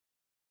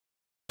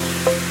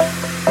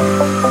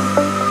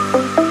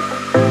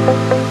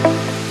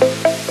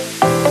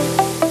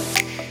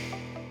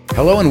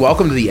Hello and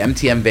welcome to the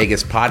MTM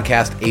Vegas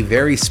podcast, a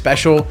very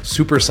special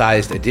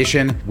supersized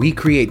edition. We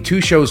create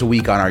 2 shows a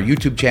week on our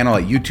YouTube channel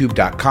at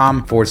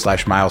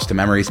youtube.com/miles to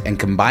memories and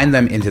combine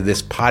them into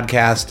this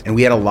podcast. And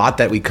we had a lot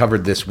that we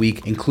covered this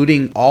week,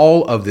 including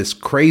all of this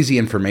crazy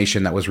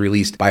information that was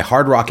released by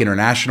Hard Rock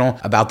International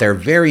about their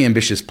very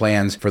ambitious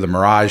plans for the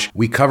Mirage.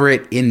 We cover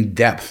it in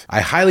depth.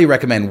 I highly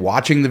recommend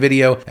watching the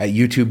video at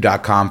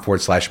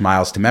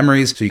youtube.com/miles to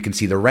memories so you can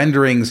see the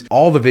renderings,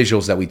 all the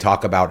visuals that we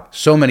talk about,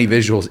 so many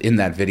visuals in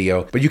that video.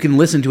 But you can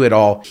listen to it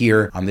all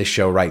here on this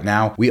show right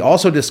now. We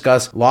also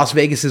discuss Las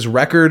Vegas's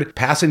record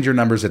passenger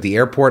numbers at the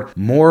airport.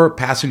 More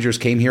passengers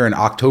came here in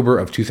October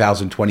of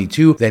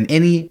 2022 than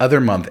any other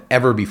month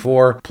ever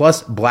before.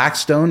 Plus,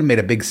 Blackstone made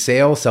a big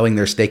sale selling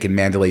their stake in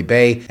Mandalay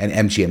Bay and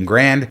MGM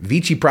Grand.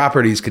 Vici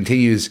Properties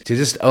continues to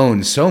just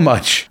own so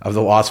much of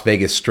the Las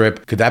Vegas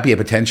Strip. Could that be a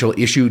potential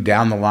issue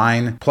down the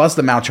line? Plus,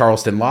 the Mount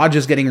Charleston Lodge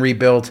is getting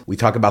rebuilt. We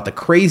talk about the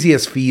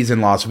craziest fees in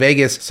Las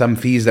Vegas, some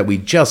fees that we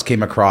just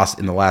came across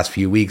in the last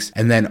few weeks,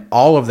 and then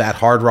all of that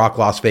Hard Rock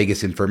Las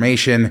Vegas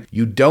information.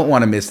 You don't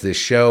want to miss this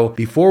show.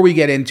 Before we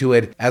get into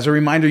it, as a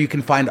reminder, you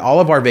can find all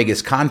of our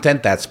Vegas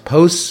content, that's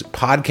posts,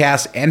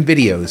 podcasts, and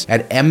videos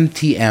at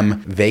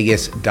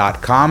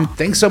mtmvegas.com.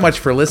 Thanks so much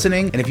for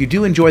listening. And if you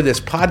do enjoy this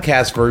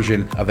podcast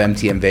version of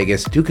MTM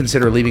Vegas, do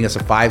consider leaving us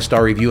a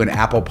 5-star review in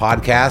Apple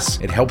Podcasts.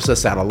 It helps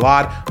us out a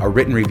lot. A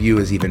written review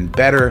is even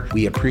better.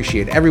 We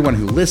appreciate everyone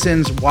who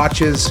listens,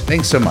 watches.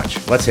 Thanks so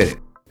much. Let's hit it.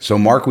 So,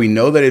 Mark, we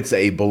know that it's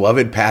a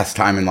beloved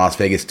pastime in Las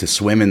Vegas to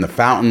swim in the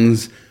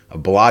fountains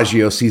of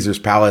Bellagio, Caesar's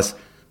Palace,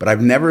 but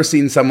I've never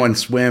seen someone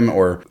swim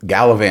or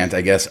gallivant,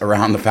 I guess,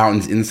 around the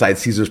fountains inside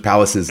Caesar's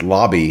Palace's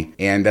lobby.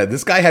 And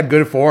this guy had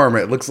good form.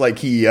 It looks like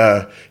he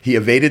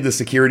evaded the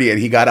security and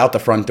he got out the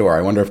front door.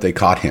 I wonder if they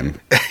caught him.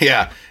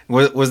 Yeah.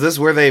 Was this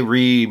where they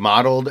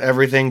remodeled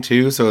everything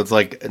too? So it's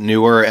like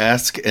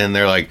newer-esque and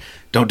they're like,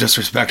 don't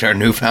disrespect our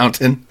new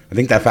fountain. I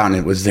think that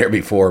fountain was there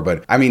before,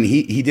 but I mean,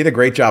 he did a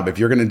great job. If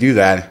you're going to do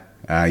that,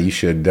 you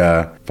should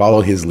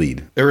follow his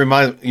lead. It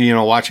reminds,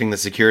 watching the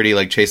security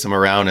like chase them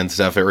around and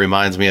stuff. It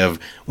reminds me of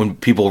when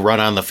people run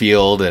on the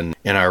field and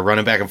are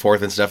running back and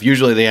forth and stuff.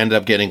 Usually they end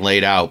up getting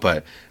laid out,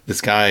 but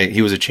this guy,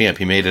 he was a champ.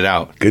 He made it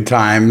out. Good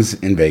times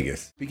in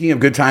Vegas. Speaking of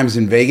good times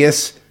in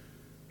Vegas,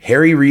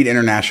 Harry Reid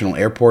International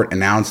Airport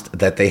announced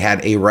that they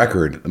had a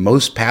record, the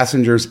most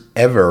passengers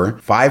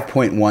ever,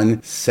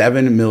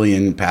 5.17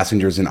 million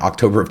passengers in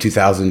October of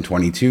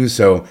 2022.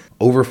 So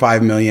over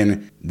 5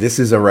 million. This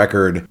is a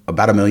record,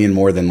 about 1 million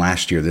more than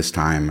last year this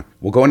time.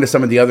 We'll go into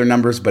some of the other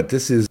numbers, but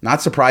this is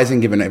not surprising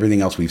given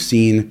everything else we've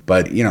seen.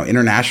 But,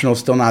 international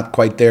still not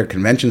quite there.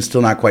 Convention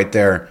still not quite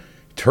there.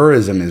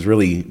 Tourism is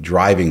really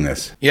driving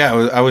this.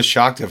 Yeah, I was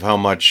shocked of how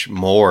much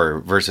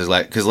more versus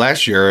because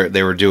last year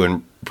they were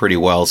doing pretty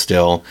well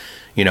still.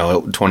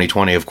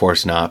 2020, of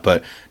course not,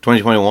 but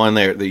 2021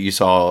 there you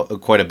saw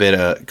quite a bit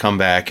of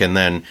comeback, and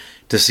then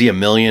to see 1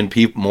 million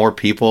more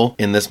people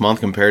in this month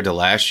compared to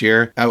last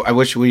year. I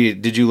wish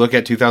did you look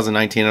at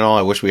 2019 at all?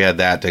 I wish we had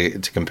that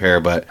to compare,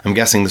 but I'm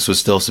guessing this was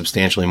still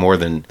substantially more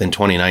than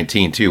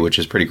 2019 too, which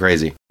is pretty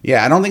crazy.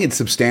 Yeah, I don't think it's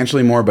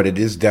substantially more, but it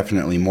is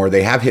definitely more.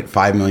 They have hit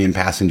 5 million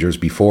passengers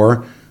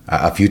before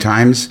a few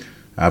times.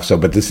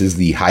 But this is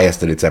the highest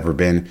that it's ever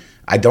been.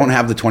 I don't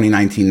have the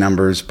 2019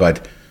 numbers,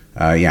 but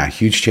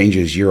huge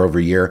changes year over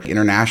year.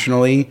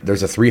 Internationally,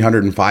 there's a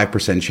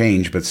 305%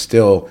 change, but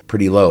still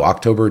pretty low.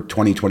 October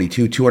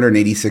 2022,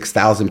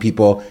 286,000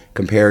 people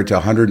compared to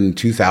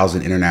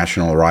 102,000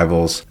 international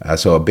arrivals.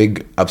 So a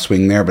big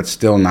upswing there, but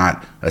still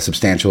not a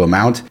substantial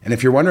amount. And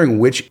if you're wondering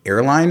which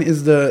airline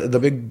is the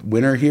big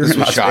winner here in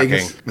Las shocking.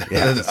 Vegas,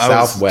 yeah, I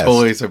Southwest. Was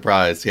totally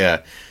surprised,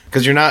 yeah.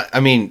 Because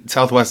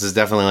Southwest is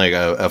definitely like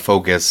a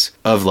focus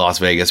of Las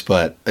Vegas,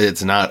 but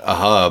it's not a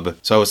hub.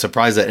 So I was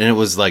surprised and it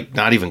was like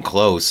not even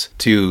close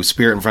to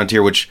Spirit and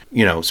Frontier, which,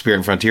 Spirit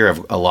and Frontier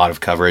have a lot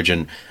of coverage.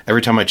 And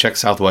every time I check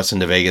Southwest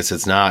into Vegas,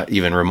 it's not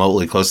even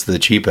remotely close to the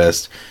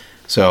cheapest.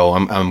 So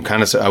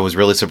I was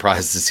really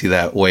surprised to see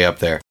that way up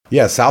there.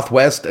 Yeah,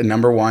 Southwest,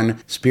 number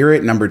 1,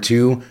 Spirit, number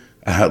 2.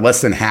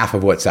 Less than half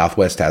of what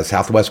Southwest has.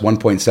 Southwest,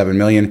 1.7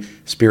 million.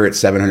 Spirit,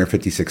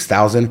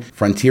 756,000.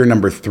 Frontier,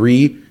 number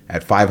 3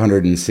 at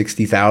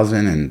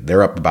 560,000, and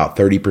they're up about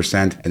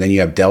 30%. And then you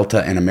have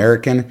Delta and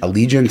American.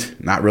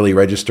 Allegiant, not really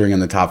registering in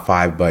the top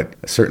 5, but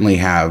certainly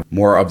have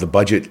more of the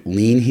budget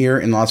lean here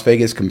in Las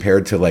Vegas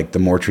compared to like the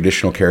more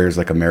traditional carriers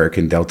like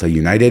American, Delta,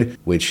 United,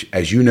 which,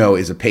 as you know,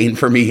 is a pain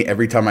for me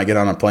every time I get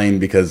on a plane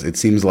because it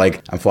seems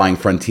like I'm flying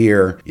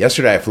Frontier.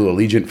 Yesterday, I flew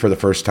Allegiant for the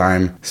first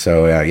time.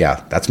 So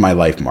that's my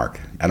life, Mark.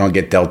 I don't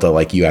get Delta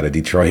like you out of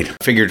Detroit.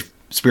 I figured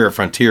Spirit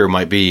Frontier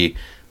might be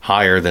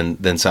higher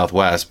than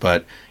Southwest,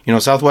 but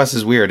Southwest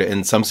is weird.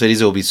 In some cities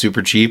it will be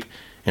super cheap,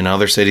 in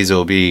other cities it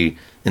will be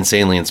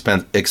insanely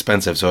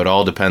expensive, so it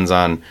all depends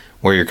on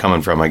where you're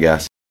coming from, I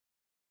guess.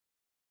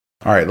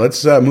 All right,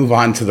 let's move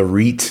on to the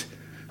REIT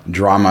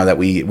drama that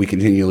we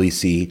continually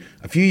see.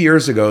 A few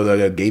years ago,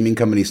 the gaming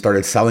companies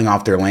started selling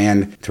off their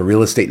land to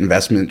real estate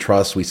investment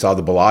trusts. We saw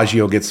the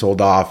Bellagio get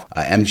sold off,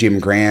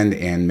 MGM Grand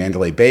and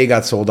Mandalay Bay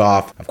got sold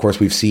off. Of course,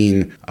 we've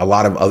seen a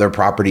lot of other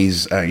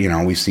properties.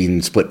 We've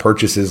seen split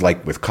purchases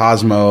like with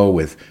Cosmo,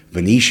 with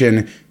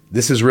Venetian.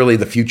 This is really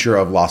the future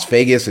of Las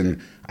Vegas,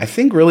 and I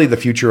think really the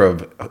future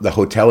of the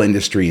hotel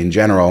industry in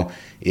general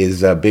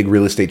is big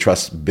real estate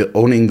trusts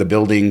owning the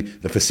building,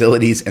 the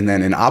facilities, and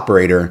then an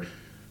operator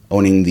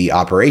owning the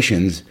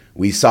operations.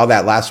 We saw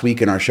that last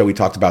week in our show. We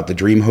talked about the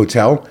Dream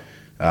Hotel,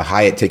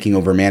 Hyatt taking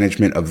over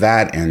management of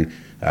that, and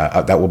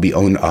that will be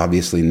owned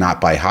obviously not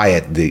by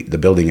Hyatt, the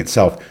building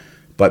itself.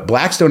 But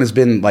Blackstone has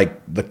been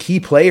like the key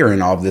player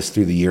in all of this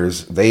through the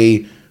years.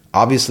 They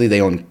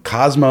own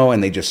Cosmo,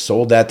 and they just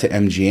sold that to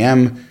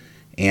MGM.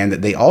 And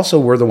they also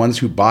were the ones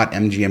who bought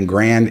MGM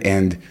Grand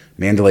and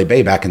Mandalay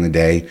Bay back in the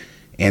day.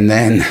 And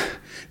then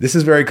this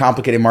is very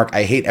complicated, Mark.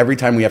 I hate every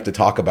time we have to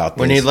talk about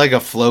this. We need like a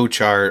flow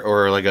chart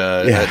or like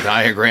a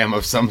diagram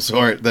of some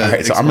sort that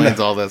explains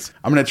all this.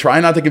 I'm going to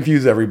try not to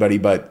confuse everybody,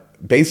 but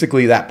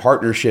basically that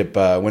partnership,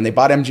 when they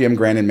bought MGM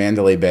Grand and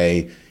Mandalay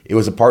Bay, it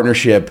was a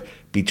partnership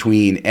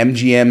between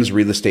MGM's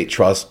real estate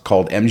trust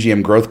called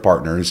MGM Growth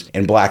Partners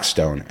and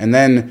Blackstone. And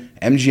then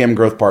MGM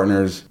Growth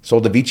Partners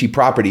sold to Vici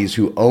Properties,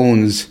 who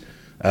owns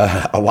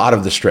a lot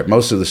of the Strip,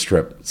 most of the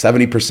Strip,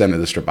 70% of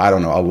the Strip. I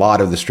don't know, a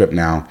lot of the Strip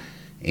now.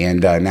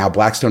 And now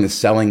Blackstone is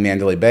selling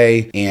Mandalay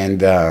Bay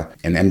and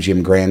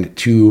MGM Grand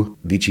to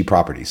Vici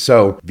Properties.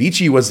 So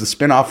Vici was the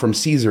spinoff from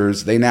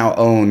Caesars. They now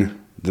own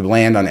the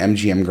land on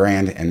MGM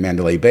Grand and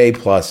Mandalay Bay,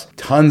 plus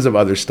tons of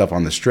other stuff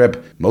on the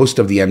Strip, most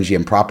of the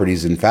MGM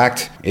properties. In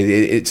fact,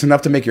 it's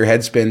enough to make your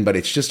head spin, but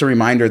it's just a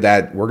reminder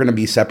that we're going to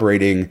be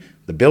separating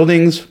the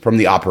buildings from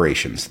the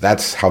operations.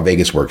 That's how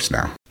Vegas works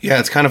now. Yeah,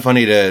 it's kind of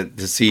funny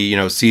to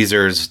see,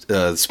 Caesars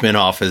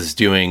spinoff is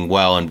doing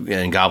well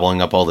and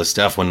gobbling up all this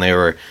stuff when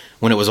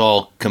it was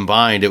all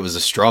combined, it was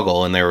a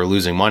struggle and they were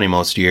losing money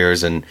most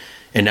years. And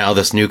now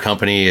this new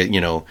company,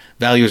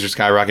 values are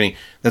skyrocketing.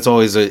 That's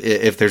always,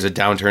 if there's a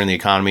downturn in the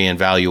economy and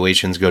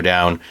valuations go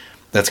down,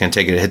 that's going to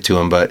take a hit to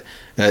them. But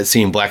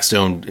seeing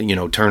Blackstone,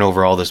 turn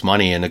over all this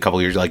money in a couple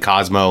of years, like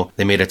Cosmo,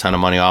 they made a ton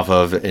of money off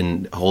of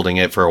and holding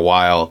it for a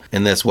while.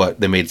 And they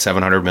made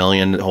 $700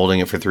 million holding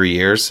it for 3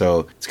 years.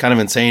 So it's kind of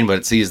insane, but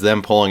it sees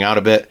them pulling out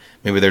a bit.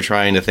 Maybe they're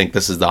trying to think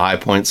this is the high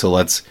point, so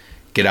let's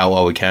get out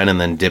while we can and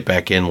then dip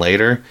back in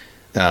later.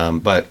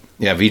 But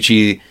yeah,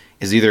 Vici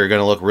is either going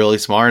to look really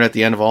smart at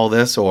the end of all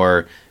this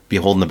or be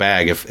holding the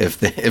bag if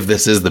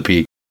this is the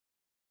peak.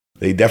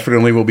 They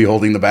definitely will be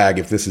holding the bag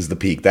if this is the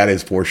peak. That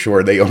is for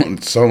sure. They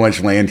own so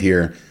much land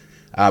here.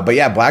 But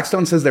yeah,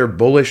 Blackstone says they're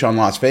bullish on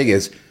Las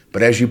Vegas.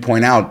 But as you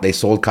point out, they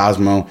sold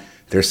Cosmo.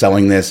 They're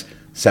selling this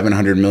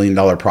 $700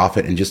 million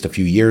profit in just a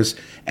few years.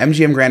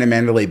 MGM Grand and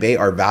Mandalay Bay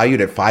are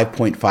valued at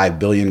 $5.5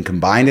 billion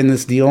combined in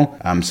this deal.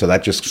 So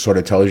that just sort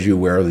of tells you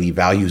where the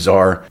values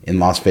are in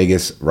Las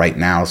Vegas right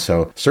now.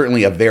 So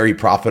certainly a very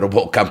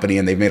profitable company,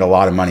 and they've made a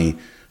lot of money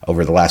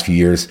over the last few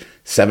years.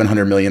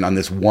 $700 million on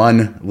this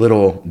one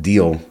little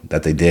deal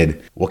that they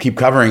did. We'll keep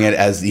covering it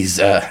as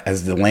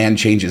the land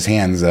changes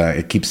hands.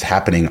 It keeps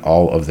happening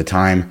all of the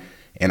time.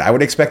 And I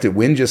would expect that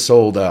Wynn just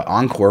sold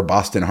Encore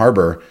Boston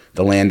Harbor,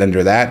 the land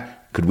under that.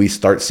 Could we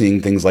start seeing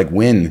things like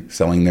Wynn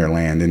selling their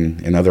land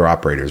and other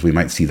operators? We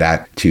might see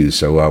that too.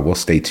 So we'll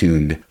stay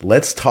tuned.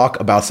 Let's talk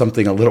about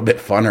something a little bit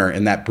funner.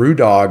 And that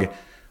BrewDog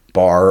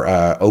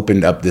bar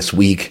opened up this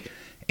week.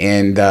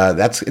 And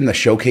that's in the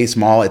Showcase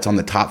Mall. It's on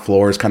the top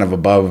floors, kind of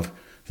above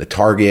the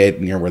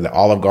Target, near where the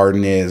Olive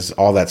Garden is,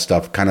 all that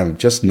stuff, kind of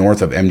just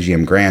north of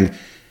MGM Grand.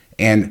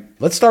 And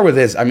let's start with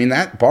this. I mean,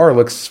 that bar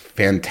looks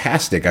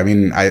fantastic. I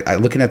mean, I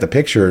looking at the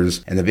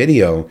pictures and the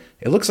video,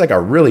 it looks like a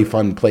really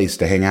fun place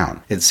to hang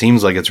out. It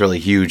seems like it's really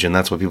huge, and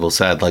that's what people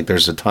said. Like,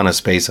 there's a ton of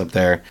space up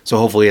there. So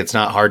hopefully it's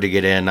not hard to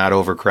get in, not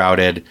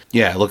overcrowded.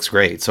 Yeah, it looks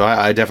great. So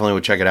I definitely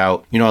would check it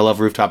out. I love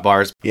rooftop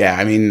bars. Yeah,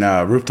 I mean,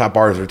 rooftop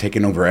bars are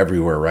taking over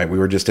everywhere, right? We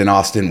were just in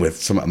Austin with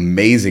some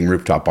amazing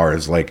rooftop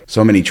bars, like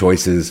so many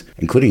choices,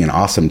 including an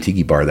awesome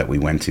tiki bar that we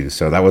went to.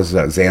 So that was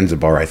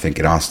Zanzibar, I think,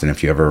 in Austin,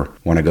 if you ever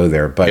want to go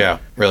there. But yeah,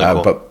 really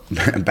cool. But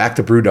back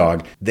to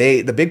BrewDog.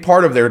 The big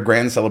part of their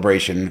grand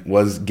celebration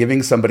was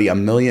giving somebody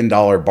 $1 million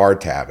bar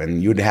tab,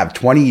 and you'd have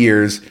 20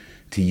 years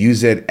to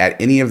use it at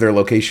any of their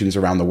locations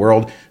around the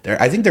world.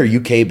 I think they're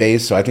UK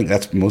based, so I think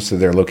that's most of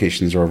their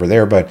locations are over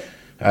there. But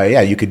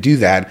yeah, you could do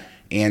that.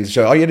 And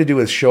so all you had to do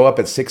was show up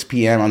at 6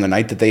 p.m. on the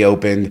night that they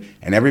opened,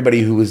 and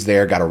everybody who was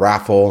there got a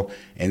raffle,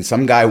 and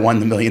some guy won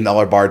the $1 million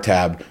bar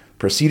tab,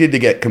 proceeded to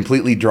get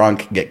completely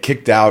drunk, get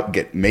kicked out,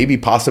 get maybe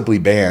possibly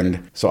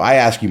banned. So I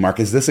ask you, Mark,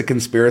 is this a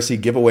conspiracy?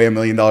 Give away $1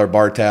 million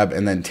bar tab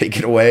and then take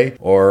it away?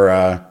 Or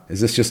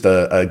is this just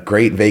a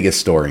great Vegas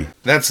story?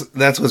 That's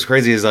what's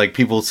crazy is, like,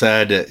 people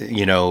said,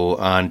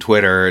 on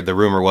Twitter, the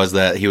rumor was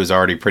that he was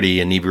already pretty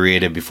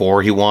inebriated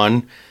before he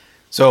won.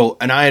 So,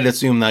 and I had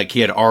assumed that he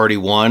had already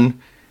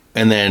won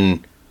and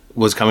then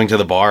was coming to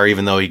the bar,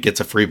 even though he gets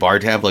a free bar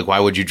tab. Like,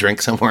 why would you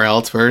drink somewhere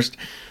else first?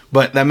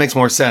 But that makes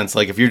more sense.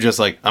 Like, if you're just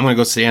like, I'm going to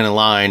go stand in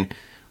line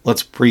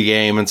let's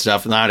pregame and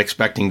stuff, not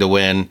expecting to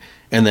win,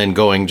 and then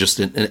going just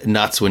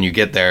nuts when you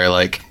get there,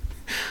 like.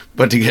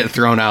 But to get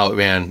thrown out,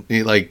 man,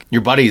 like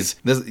your buddies,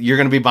 you're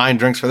going to be buying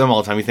drinks for them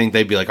all the time. You think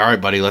they'd be like, all right,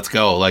 buddy, let's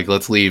go. Like,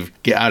 let's leave.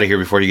 Get out of here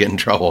before you get in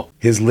trouble.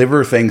 His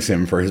liver thanks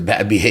him for his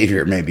bad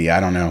behavior, maybe. I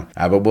don't know.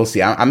 But we'll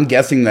see. I'm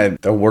guessing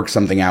that they'll work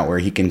something out where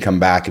he can come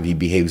back if he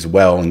behaves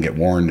well and get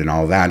warned and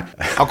all that.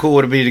 How cool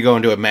would it be to go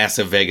into a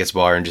massive Vegas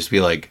bar and just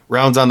be like,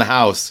 rounds on the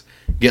house,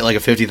 get like a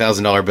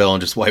 $50,000 bill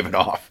and just wipe it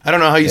off? I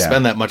don't know how you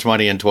spend that much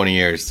money in 20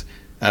 years.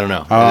 I don't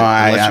know.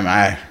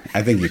 Oh,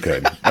 I think you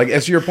could. Like,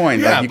 it's your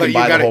point. Yeah, like, you can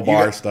buy the whole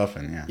bar stuff.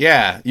 And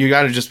yeah, you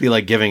got to just be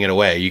like giving it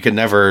away. You could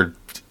never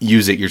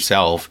use it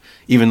yourself,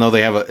 even though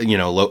they have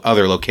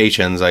other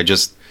locations.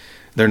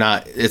 They're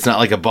not. It's not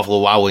like a Buffalo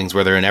Wild Wings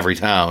where they're in every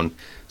town,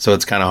 so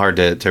it's kind of hard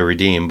to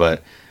redeem.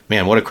 But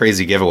man, what a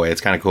crazy giveaway!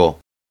 It's kind of cool.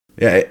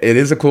 Yeah, it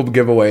is a cool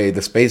giveaway.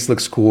 The space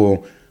looks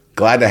cool.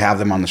 Glad to have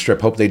them on the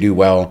Strip. Hope they do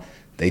well.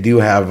 They do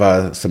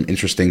have some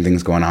interesting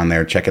things going on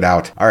there. Check it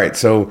out. All right,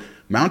 so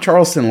Mount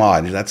Charleston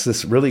Lodge. That's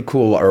this really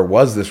cool, or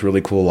was this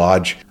really cool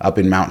lodge up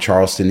in Mount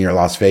Charleston near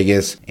Las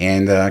Vegas,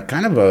 and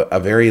kind of a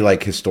very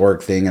like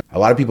historic thing. A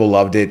lot of people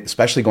loved it,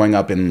 especially going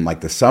up in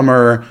like the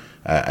summer.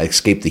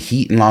 Escape the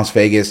heat in Las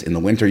Vegas. In the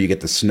winter, you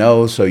get the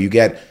snow, so you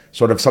get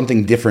sort of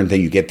something different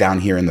than you get down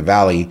here in the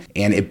valley.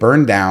 And it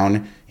burned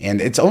down, and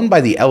it's owned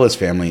by the Ellis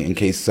family. In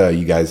case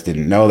you guys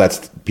didn't know,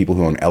 that's people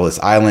who own Ellis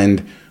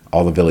Island,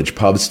 all the village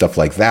pubs, stuff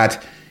like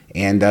that.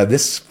 And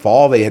this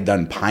fall, they had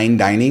done pine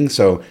dining,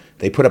 so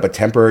they put up a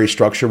temporary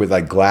structure with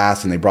like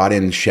glass, and they brought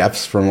in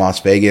chefs from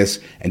Las Vegas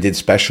and did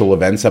special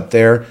events up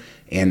there.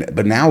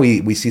 But now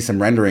we see some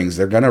renderings.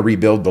 They're going to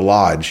rebuild the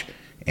lodge,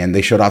 and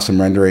they showed off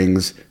some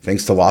renderings.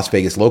 Thanks to Las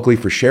Vegas Locally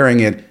for sharing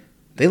it.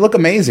 They look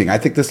amazing. I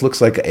think this looks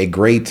like a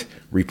great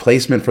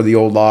replacement for the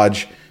old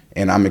lodge,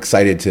 and I'm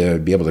excited to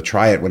be able to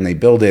try it when they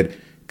build it,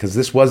 because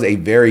this was a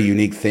very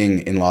unique thing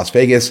in Las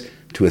Vegas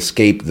to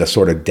escape the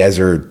sort of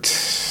desert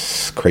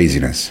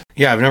craziness.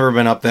 Yeah, I've never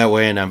been up that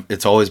way, and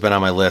it's always been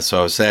on my list,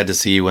 so I was sad to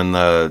see when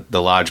the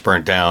lodge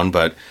burnt down,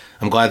 but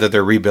I'm glad that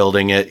they're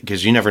rebuilding it,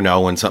 because you never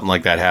know when something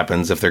like that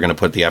happens, if they're going to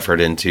put the effort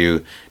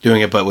into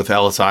doing it. But with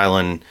Ellis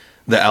Island,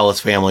 the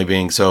Ellis family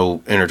being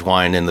so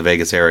intertwined in the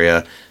Vegas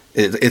area,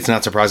 it's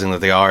not surprising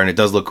that they are, and it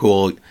does look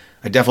cool.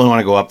 I definitely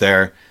want to go up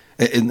there.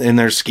 And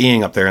there's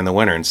skiing up there in the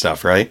winter and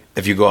stuff, right?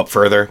 If you go up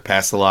further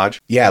past the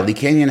lodge? Yeah, Lee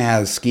Canyon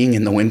has skiing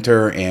in the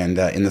winter, and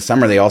in the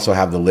summer they also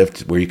have the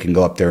lift where you can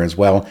go up there as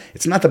well.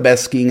 It's not the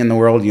best skiing in the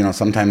world.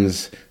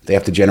 Sometimes they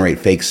have to generate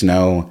fake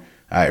snow.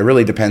 It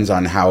really depends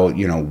on how,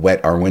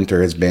 wet our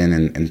winter has been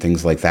and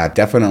things like that.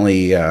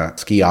 Definitely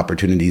ski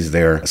opportunities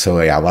there.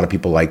 So, yeah, a lot of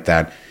people like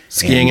that.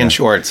 Skiing in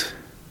shorts.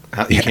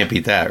 You can't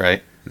beat that,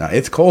 right? No,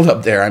 it's cold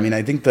up there. I mean,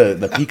 I think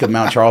the peak of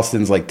Mount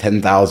Charleston's like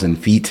 10,000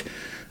 feet.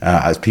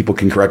 As people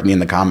can correct me in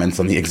the comments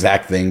on the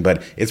exact thing,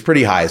 but it's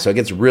pretty high. So it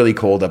gets really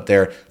cold up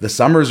there. The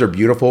summers are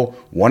beautiful,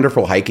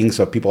 wonderful hiking.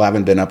 So if people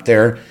haven't been up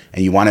there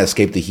and you want to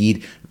escape the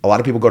heat, a lot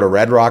of people go to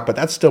Red Rock, but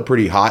that's still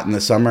pretty hot in the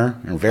summer,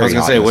 or very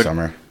hot in the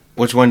summer.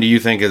 Which one do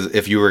you think is,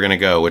 if you were going to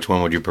go, which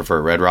one would you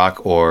prefer, Red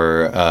Rock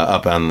or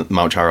up on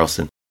Mount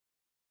Charleston?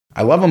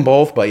 I love them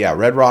both, but yeah,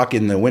 Red Rock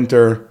in the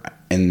winter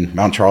and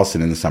Mount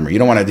Charleston in the summer. You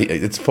don't want to,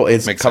 it's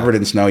covered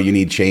in snow. You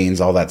need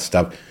chains, all that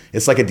stuff.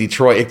 It's like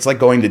it's like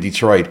going to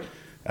Detroit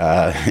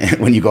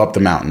when you go up the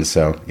mountains.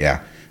 So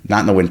yeah,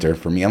 not in the winter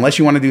for me, unless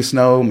you want to do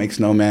snow, make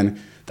snowmen.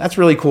 That's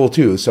really cool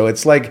too. So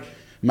it's like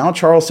Mount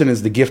Charleston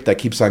is the gift that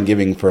keeps on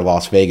giving for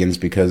Las Vegans,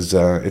 because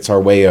it's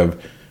our way of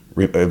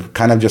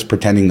kind of just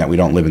pretending that we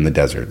don't live in the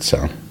desert.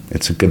 So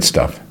it's good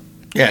stuff.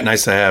 Yeah,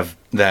 nice to have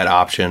that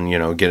option,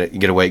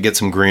 get away, get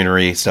some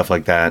greenery, stuff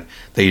like that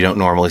you don't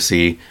normally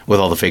see with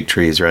all the fake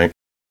trees, right?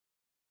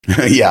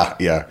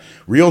 Yeah.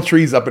 Real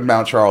trees up in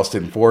Mount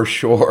Charleston for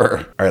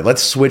sure. All right,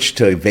 let's switch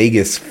to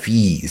Vegas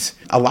fees.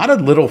 A lot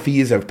of little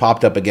fees have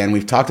popped up again.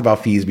 We've talked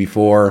about fees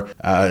before,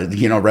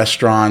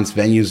 restaurants,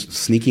 venues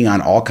sneaking on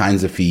all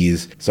kinds of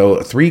fees.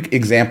 So 3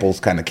 examples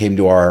kind of came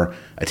to our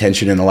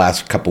attention in the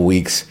last couple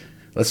weeks.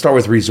 Let's start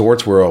with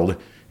Resorts World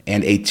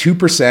and a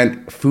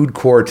 2% food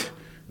court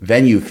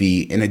venue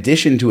fee in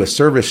addition to a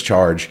service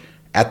charge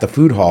at the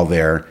food hall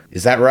there.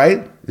 Is that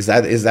right? Is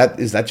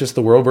that just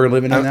the world we're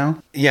living in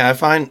now? Yeah, I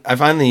find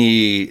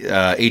the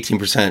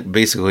 18%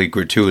 basically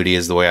gratuity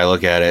is the way I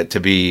look at it to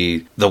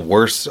be the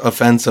worst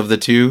offense of the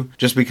two,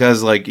 just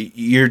because like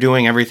you're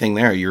doing everything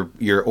there.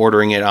 You're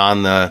ordering it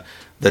on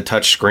the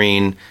touch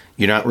screen.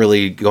 You're not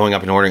really going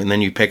up and ordering, and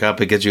then you pick up,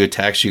 it gives you a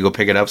text, you go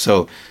pick it up.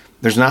 So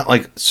there's not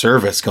like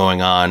service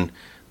going on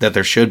that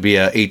there should be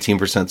a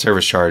 18%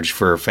 service charge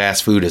for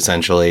fast food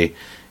essentially.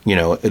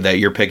 That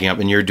you're picking up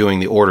and you're doing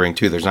the ordering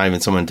too. There's not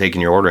even someone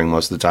taking your ordering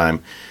most of the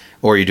time,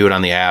 or you do it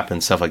on the app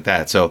and stuff like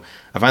that. So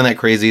I find that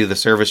crazy. The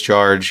service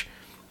charge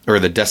or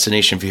the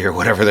destination fee or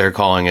whatever they're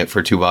calling it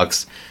for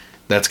 $2,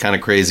 that's kind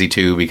of crazy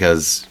too,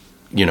 because,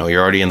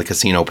 you're already in the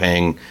casino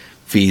paying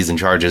fees and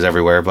charges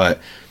everywhere. But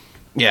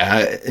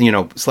yeah,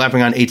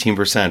 slapping on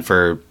 18%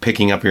 for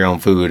picking up your own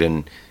food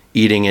and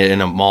eating it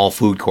in a mall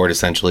food court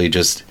essentially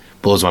just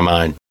blows my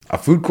mind. A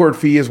food court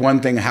fee is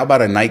one thing. How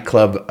about a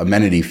nightclub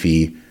amenity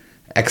fee?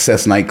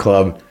 Excess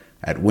nightclub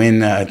at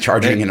Wynn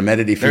charging an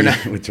amenity fee.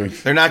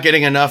 They're not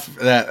getting enough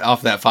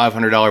off that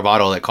 $500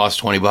 bottle that costs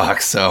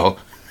 $20. So,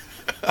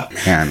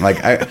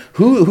 man,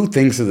 who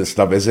thinks of this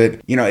stuff? Is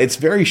it, it's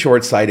very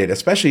short-sighted,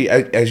 especially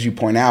as you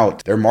point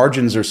out, their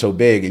margins are so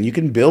big, and you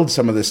can build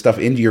some of this stuff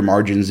into your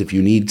margins if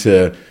you need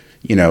to,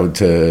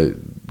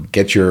 to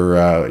get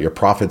your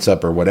profits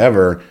up or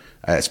whatever.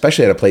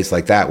 Especially at a place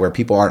like that where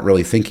people aren't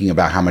really thinking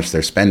about how much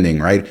they're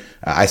spending, right?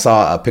 I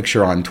saw a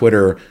picture on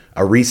Twitter,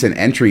 a recent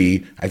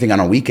entry, I think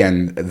on a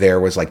weekend, there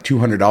was like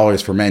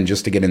 $200 for men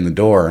just to get in the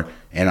door.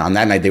 And on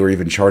that night, they were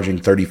even charging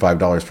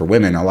 $35 for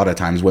women. A lot of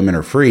times women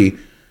are free.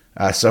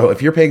 So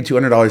if you're paying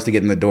 $200 to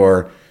get in the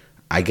door,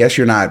 I guess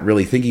you're not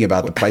really thinking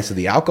about the price of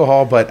the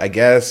alcohol, but I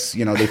guess,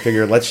 they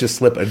figure let's just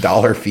slip a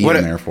dollar fee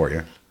in there for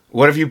you.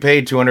 What if you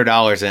paid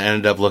 $200 and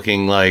ended up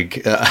looking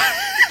like...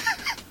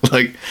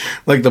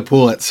 like the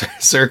pool at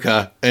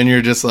Circa, and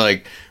you're just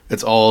like,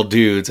 it's all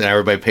dudes, and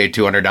everybody paid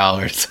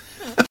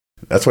 $200.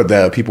 That's what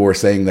the people were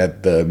saying,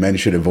 that the men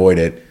should avoid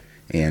it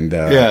and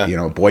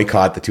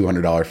boycott the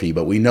 $200 fee.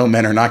 But we know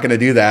men are not going to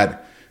do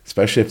that,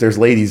 especially if there's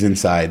ladies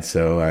inside.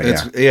 So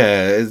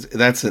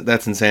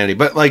that's insanity.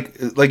 But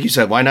like you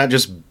said, why not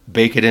just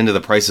bake it into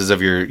the prices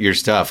of your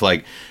stuff?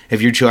 Like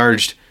if you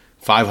charged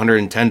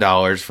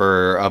 $510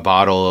 for a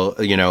bottle,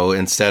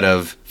 instead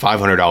of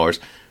 $500.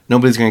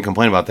 Nobody's going to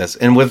complain about this.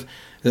 And with,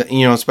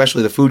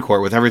 especially the food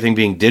court, with everything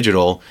being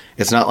digital,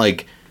 it's not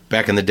like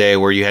back in the day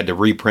where you had to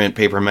reprint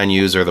paper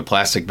menus or the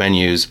plastic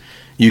menus.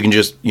 You can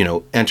just,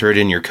 enter it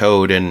in your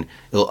code and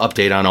it'll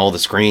update on all the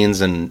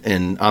screens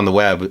and on the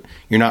web.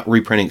 You're not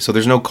reprinting. So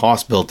there's no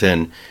cost built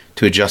in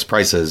to adjust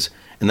prices.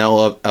 And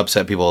that'll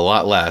upset people a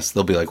lot less.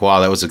 They'll be like,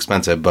 wow, that was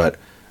expensive, but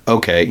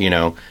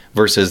okay,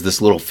 versus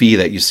this little fee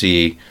that you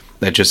see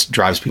that just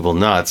drives people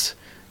nuts.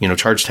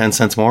 Charge 10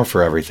 cents more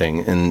for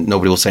everything and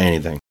nobody will say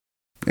anything.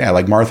 Yeah,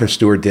 like Martha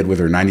Stewart did with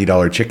her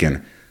 $90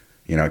 chicken.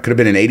 It could have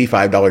been an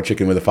 $85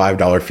 chicken with a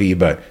 $5 fee,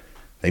 but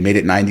they made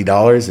it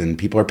 $90 and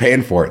people are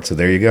paying for it. So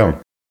there you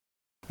go.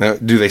 Now,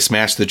 do they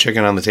smash the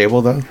chicken on the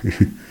table, though?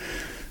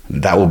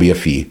 That will be a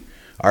fee.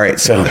 All right,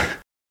 so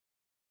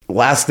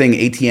last thing,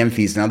 ATM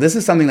fees. Now, this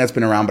is something that's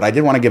been around, but I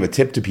did want to give a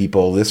tip to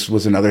people. This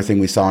was another thing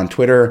we saw on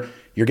Twitter.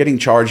 You're getting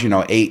charged,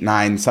 8,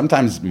 9,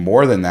 sometimes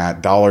more than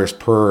that, dollars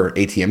per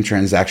ATM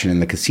transaction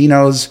in the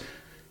casinos.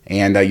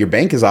 And your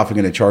bank is often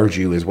going to charge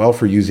you as well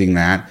for using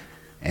that.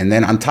 And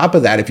then on top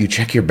of that, if you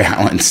check your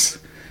balance,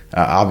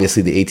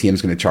 obviously the ATM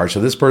is going to charge. So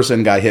this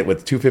person got hit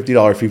with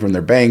 $250 fee from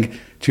their bank,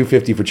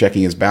 $250 for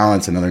checking his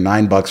balance, another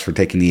 $9 for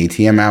taking the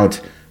ATM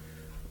out.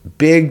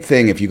 Big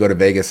thing if you go to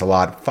Vegas a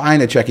lot,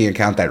 find a checking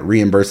account that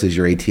reimburses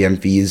your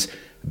ATM fees.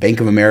 Bank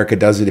of America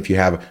does it if you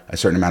have a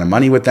certain amount of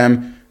money with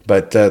them.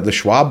 But the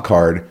Schwab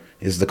card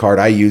is the card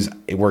I use.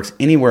 It works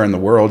anywhere in the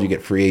world. You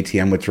get free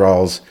ATM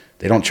withdrawals.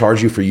 They don't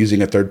charge you for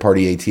using a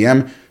third-party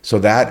ATM. So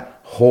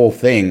that whole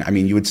thing,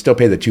 you would still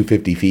pay the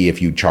 $250 fee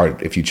if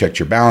you checked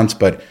your balance,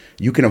 but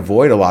you can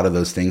avoid a lot of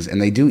those things. And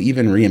they do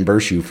even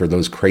reimburse you for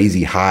those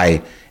crazy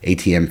high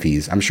ATM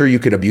fees. I'm sure you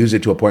could abuse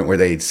it to a point where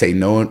they say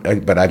no,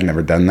 but I've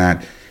never done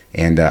that.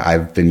 And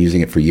I've been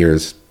using it for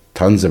years,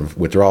 tons of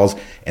withdrawals.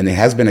 And there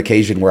has been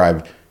occasion where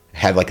I've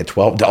had like a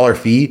 $12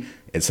 fee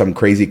at some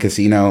crazy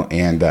casino,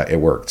 and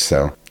it worked.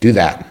 So do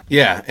that.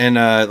 Yeah, and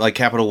like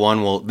Capital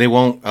One they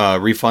won't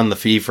refund the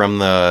fee from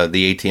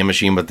the ATM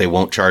machine, but they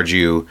won't charge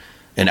you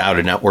an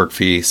out-of-network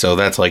fee. So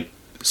that's like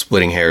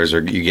splitting hairs,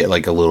 or you get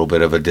like a little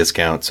bit of a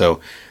discount. So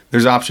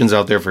there's options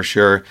out there for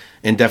sure.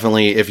 And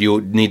definitely if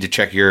you need to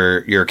check your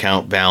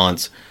account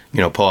balance,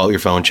 pull out your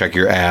phone, check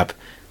your app,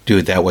 do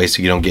it that way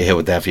so you don't get hit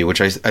with that fee, which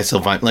I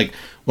still find, like,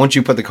 once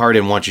you put the card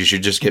in once, you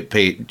should just get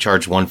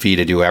charged one fee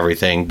to do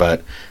everything,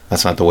 but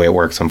that's not the way it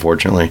works,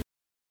 unfortunately.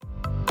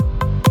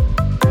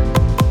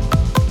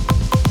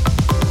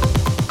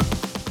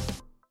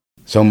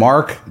 So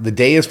Mark, the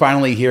day is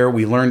finally here.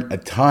 We learned a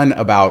ton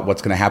about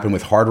what's going to happen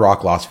with Hard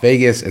Rock Las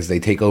Vegas as they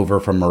take over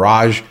from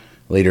Mirage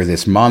later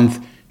this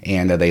month,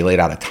 and they laid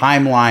out a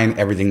timeline,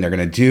 everything they're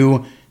going to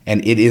do,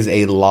 and it is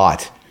a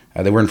lot.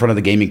 They were in front of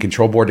the Gaming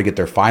Control Board to get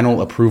their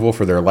final approval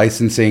for their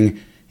licensing,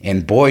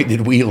 and boy,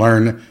 did we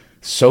learn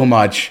so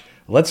much.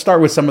 Let's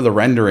start with some of the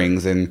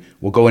renderings, and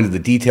we'll go into the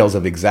details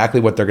of exactly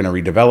what they're going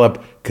to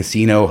redevelop,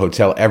 casino,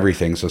 hotel,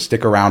 everything. So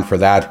stick around for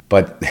that.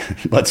 But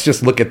let's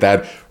just look at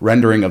that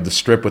rendering of the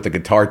Strip with the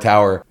guitar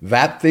tower.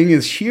 That thing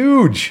is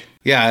huge.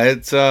 Yeah,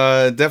 it's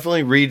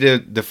definitely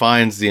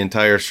redefines the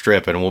entire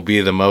Strip and will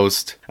be the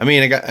most...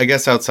 I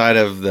guess outside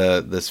of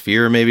the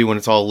Sphere, maybe, when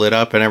it's all lit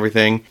up and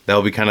everything,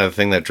 that'll be kind of the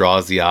thing that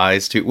draws the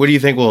eyes to... What do you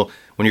think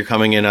when you're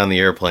coming in on the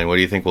airplane, what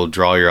do you think will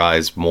draw your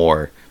eyes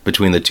more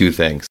between the two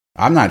things?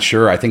 I'm not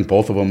sure. I think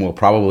both of them will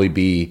probably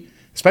be,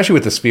 especially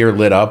with the Sphere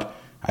lit up,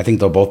 I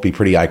think they'll both be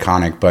pretty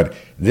iconic, but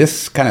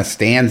this kind of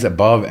stands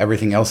above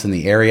everything else in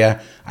the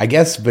area. I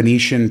guess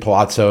Venetian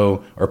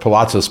Palazzo, or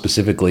Palazzo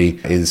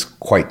specifically, is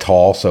quite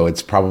tall, so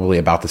it's probably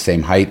about the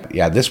same height.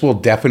 Yeah, this will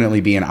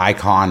definitely be an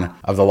icon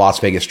of the Las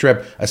Vegas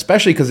Strip,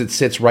 especially because it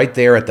sits right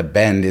there at the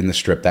bend in the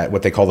Strip, that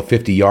what they call the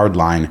 50-yard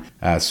line.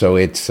 So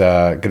it's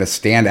going to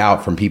stand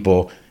out from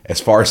people as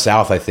far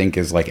south, I think,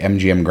 as like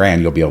MGM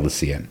Grand. You'll be able to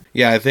see it.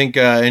 Yeah, I think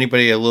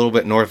anybody a little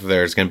bit north of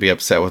there is going to be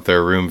upset with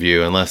their room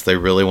view unless they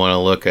really want to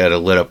look at a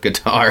lit up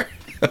guitar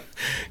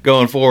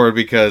going forward,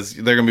 because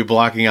they're going to be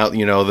blocking out,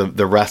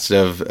 the rest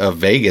of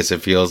Vegas,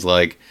 it feels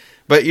like.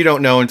 But you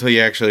don't know until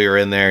you actually are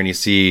in there and you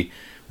see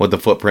what the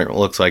footprint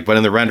looks like. But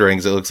in the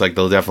renderings, it looks like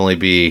they'll definitely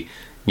be,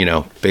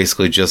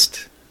 basically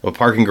just a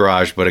parking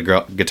garage, but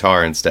a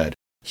guitar instead.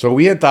 So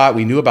we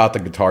knew about the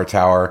guitar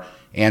tower.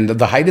 And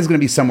the height is going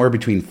to be somewhere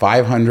between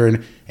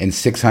 500 and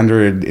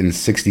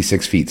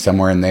 666 feet,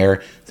 somewhere in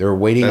there. They're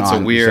waiting on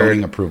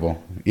zoning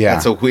approval. Yeah.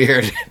 That's a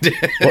weird.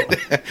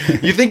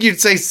 You think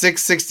you'd say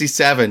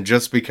 667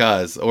 just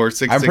because, or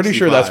 665? I'm pretty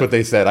sure that's what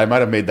they said. I might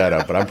have made that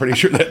up, but I'm pretty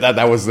sure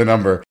that was the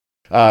number.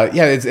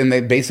 And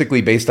they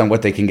basically, based on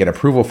what they can get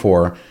approval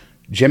for,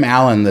 Jim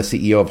Allen, the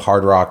CEO of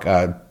Hard Rock,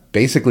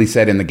 basically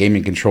said in the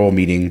Gaming Control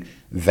meeting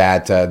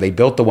that they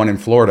built the one in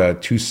Florida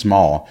too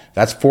small.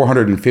 That's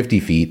 450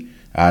 feet.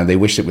 They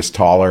wish it was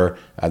taller,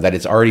 that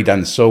it's already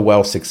done so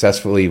well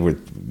successfully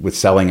with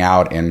selling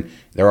out, and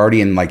they're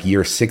already in like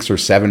year 6 or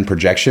 7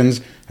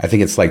 projections. I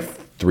think it's like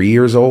 3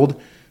 years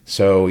old.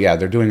 So yeah,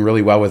 they're doing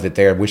really well with it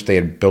there. I wish they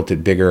had built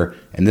it bigger,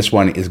 and this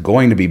one is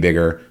going to be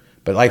bigger.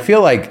 But I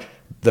feel like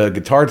the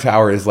guitar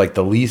tower is like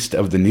the least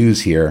of the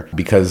news here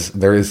because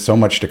there is so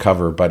much to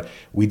cover. But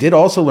we did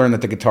also learn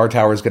that the guitar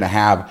tower is going to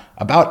have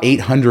about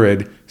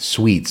 800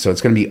 suites. So it's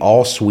going to be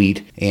all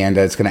suite, and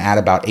it's going to add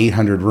about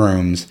 800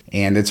 rooms.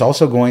 And it's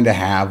also going to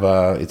have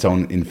its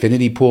own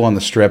infinity pool on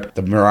the Strip.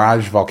 The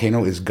Mirage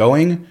Volcano is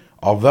going,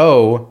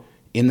 although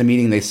in the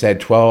meeting they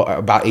said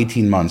about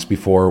 18 months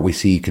before we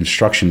see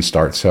construction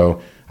start.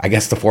 So I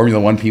guess the Formula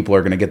One people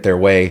are going to get their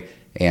way,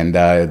 and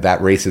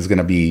that race is going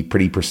to be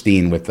pretty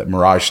pristine with the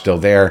Mirage still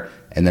there,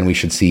 and then we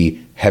should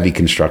see heavy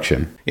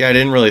construction. Yeah, I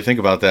didn't really think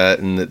about that,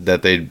 and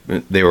that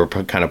they were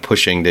kind of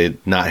pushing to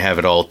not have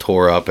it all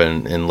tore up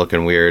and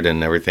looking weird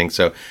and everything.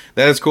 So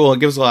that is cool.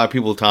 It gives a lot of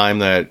people time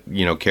that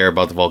care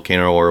about the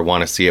volcano or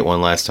want to see it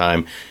one last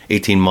time.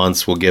 18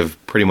 months will give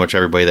pretty much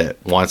everybody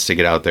that wants to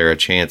get out there a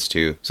chance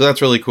to. So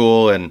that's really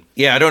cool. And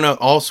yeah, I don't know,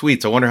 all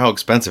suites. I wonder how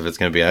expensive it's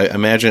going to be. I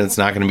imagine it's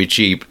not going to be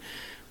cheap.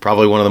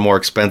 Probably one of the more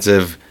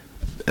expensive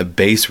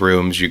base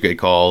rooms you could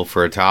call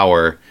for a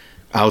tower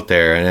out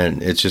there,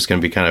 and it's just going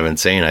to be kind of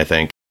insane, I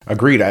think.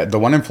 Agreed. The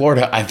one in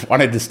Florida, I've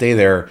wanted to stay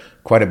there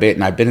quite a bit,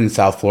 and I've been in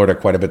South Florida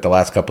quite a bit the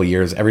last couple of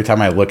years. Every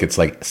time I look, it's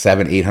like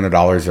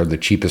 $700-800 are the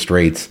cheapest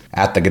rates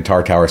at the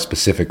guitar tower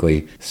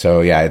specifically.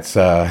 So yeah,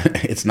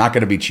 it's not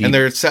going to be cheap.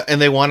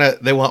 And they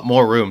want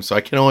more room. So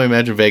I can only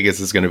imagine Vegas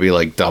is going to be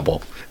like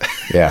double.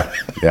 yeah,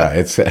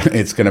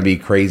 it's going to be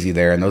crazy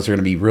there, and those are going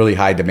to be really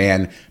high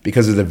demand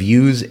because of the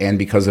views and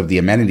because of the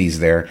amenities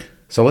there.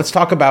 So let's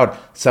talk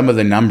about some of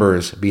the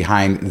numbers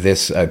behind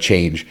this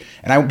change.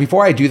 And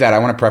before I do that, I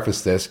want to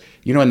preface this.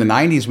 In the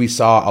 90s, we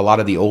saw a lot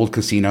of the old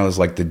casinos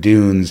like the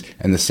Dunes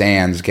and the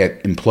Sands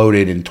get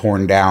imploded and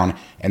torn down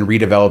and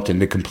redeveloped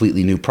into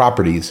completely new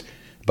properties.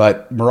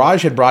 But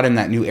Mirage had brought in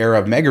that new era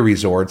of mega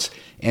resorts,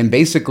 and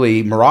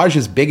basically Mirage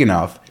is big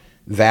enough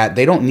that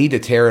they don't need to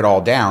tear it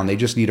all down. They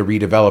just need to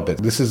redevelop it.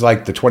 This is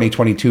like the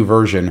 2022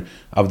 version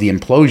of the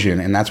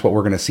implosion, and that's what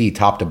we're going to see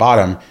top to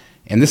bottom.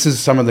 And this is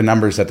some of the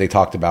numbers that they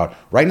talked about.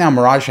 Right now,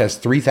 Mirage has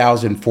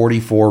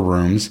 3,044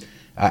 rooms.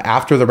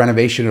 After the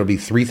renovation, it'll be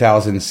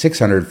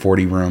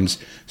 3,640 rooms.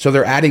 So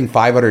they're adding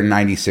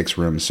 596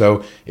 rooms.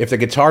 So if the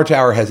guitar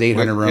tower has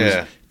 800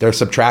 rooms, they're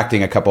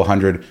subtracting a couple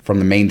hundred from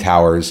the main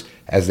towers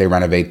as they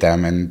renovate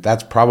them. And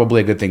that's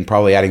probably a good thing,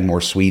 probably adding more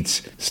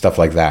suites, stuff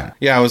like that.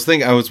 Yeah, I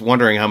was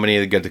wondering how many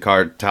of the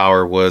guitar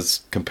tower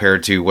was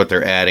compared to what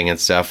they're adding and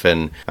stuff.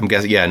 And I'm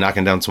guessing,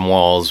 knocking down some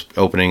walls,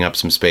 opening up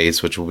some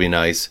space, which will be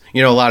nice.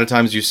 A lot of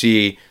times you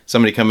see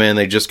somebody come in,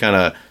 they just kind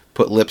of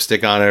put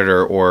lipstick on it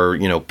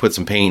or put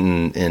some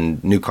paint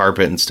and new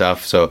carpet and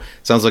stuff. So it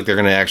sounds like they're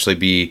going to actually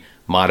be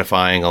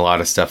modifying a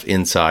lot of stuff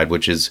inside,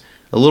 which is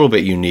a little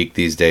bit unique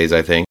these days,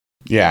 I think.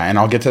 Yeah, and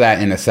I'll get to that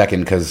in a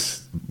second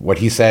because what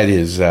he said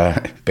is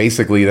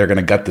basically they're going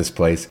to gut this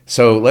place.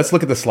 So let's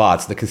look at the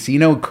slots. The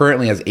casino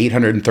currently has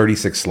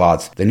 836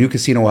 slots. The new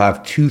casino will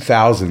have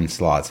 2,000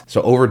 slots.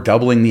 So over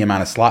doubling the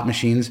amount of slot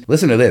machines.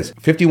 Listen to this.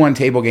 51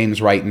 table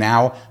games right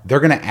now. They're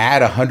going to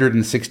add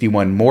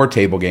 161 more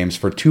table games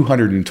for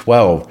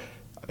 212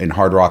 in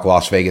Hard Rock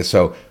Las Vegas.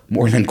 So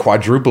more than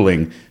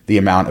quadrupling the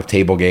amount of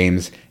table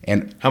games.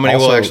 And how many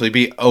will actually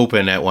be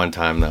open at one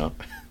time, though?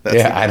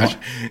 I don't.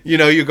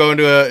 You go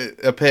into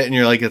a pit and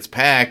you're like, it's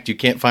packed. You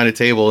can't find a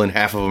table, and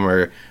half of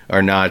them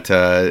are not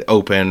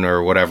open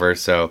or whatever.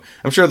 So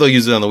I'm sure they'll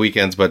use it on the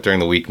weekends, but during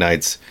the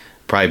weeknights,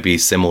 probably be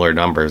similar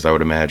numbers, I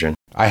would imagine.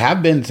 I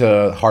have been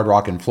to Hard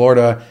Rock in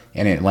Florida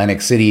and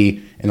Atlantic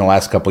City in the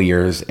last couple of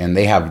years, and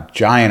they have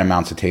giant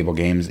amounts of table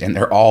games, and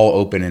they're all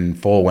open and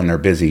full when they're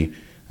busy.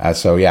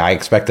 So yeah, I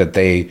expect that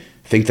they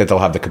think that they'll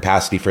have the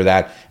capacity for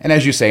that. And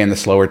as you say, in the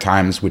slower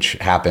times, which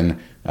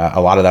happen,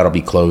 a lot of that will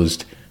be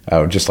closed,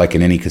 just like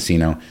in any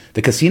casino.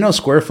 The casino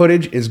square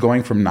footage is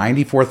going from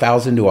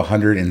 94,000 to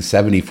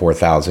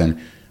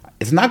 174,000.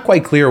 It's not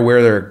quite clear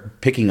where they're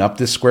picking up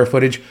this square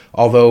footage,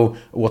 although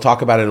we'll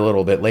talk about it a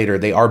little bit later.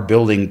 They are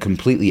building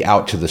completely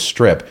out to the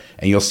Strip,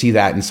 and you'll see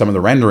that in some of the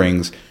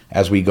renderings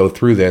as we go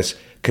through this.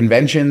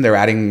 Convention, they're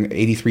adding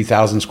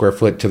 83,000 square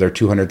foot to their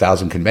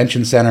 200,000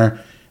 convention center,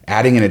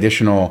 adding an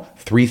additional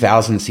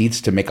 3,000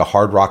 seats to make a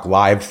Hard Rock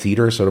Live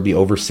theater, so it'll be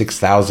over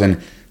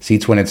 6,000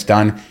 seats when it's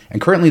done.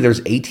 And currently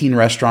there's 18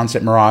 restaurants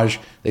at Mirage.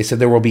 They said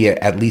there will be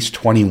at least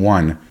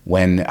 21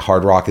 when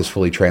Hard Rock is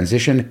fully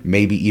transitioned,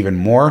 maybe even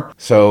more.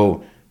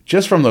 So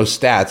just from those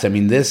stats, I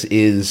mean, this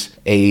is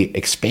a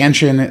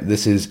expansion.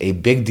 This is a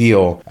big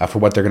deal for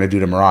what they're going to do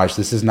to Mirage.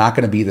 This is not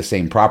going to be the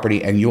same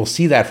property, and you'll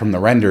see that from the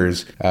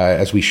renders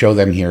as we show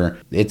them here.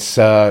 It's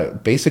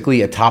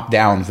basically a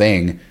top-down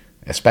thing,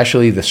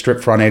 especially the Strip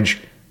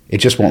frontage. It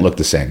just won't look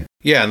the same.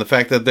 Yeah, and the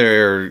fact that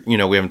they're, we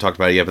haven't talked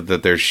about it yet, but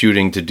that they're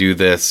shooting to do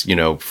this,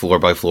 floor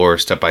by floor,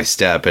 step by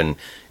step, and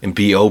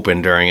be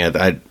open during it.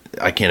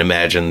 I can't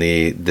imagine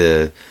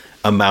the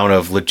amount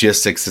of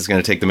logistics it's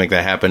going to take to make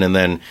that happen. And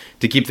then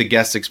to keep the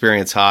guest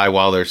experience high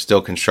while there's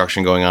still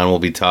construction going on will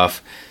be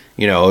tough.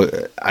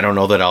 I don't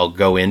know that I'll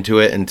go into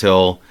it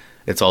until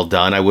it's all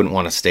done. I wouldn't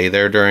want to stay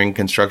there during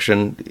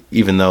construction,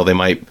 even though they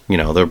might,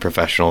 they're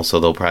professional, so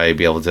they'll probably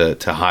be able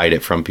to hide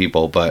it from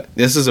people. But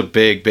this is a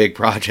big, big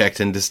project,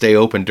 and to stay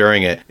open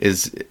during it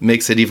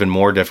makes it even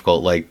more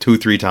difficult, like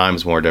 2-3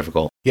 times more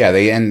difficult. Yeah,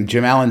 and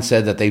Jim Allen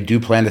said that they do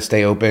plan to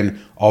stay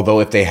open, although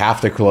if they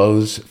have to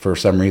close for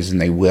some reason,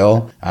 they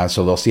will.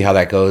 So they'll see how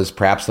that goes.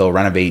 Perhaps they'll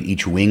renovate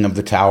each wing of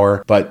the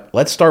tower. But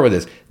let's start with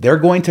this. They're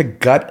going to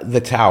gut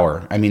the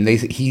tower. I mean,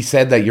 he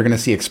said that you're going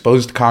to see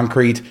exposed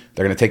concrete.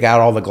 They're going to take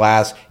out all the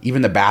glass.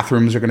 Even the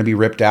bathrooms are going to be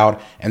ripped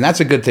out. And that's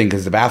a good thing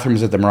because the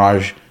bathrooms at the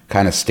Mirage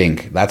kind of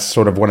stink. That's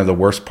sort of one of the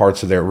worst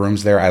parts of their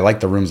rooms there. I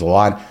like the rooms a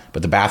lot,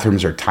 but the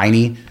bathrooms are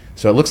tiny.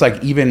 So it looks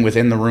like even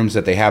within the rooms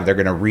that they have, they're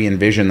going to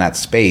re-envision that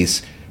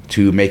space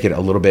to make it a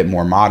little bit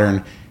more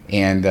modern.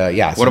 And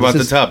yeah. So what about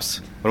the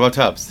tubs? What about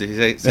tubs? Did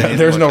he say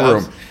there's no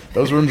tubs? Room.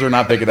 Those rooms are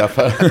not big enough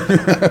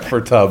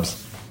for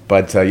tubs.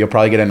 But you'll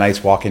probably get a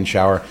nice walk-in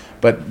shower.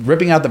 But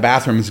ripping out the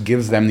bathrooms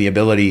gives them the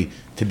ability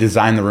to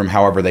design the room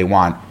however they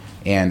want.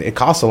 And it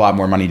costs a lot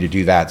more money to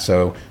do that.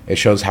 So it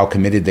shows how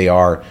committed they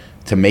are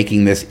to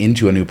making this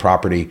into a new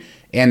property.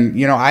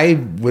 And,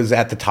 I was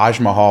at the Taj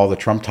Mahal, the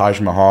Trump Taj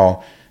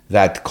Mahal,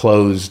 that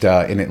closed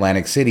in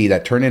Atlantic City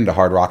that turned into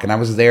Hard Rock. And I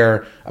was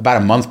there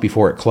about a month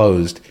before it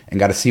closed and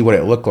got to see what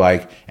it looked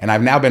like. And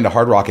I've now been to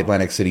Hard Rock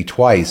Atlantic City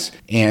twice.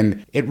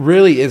 And it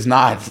really is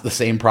not the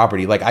same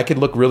property. Like I could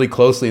look really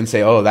closely and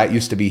say, oh, that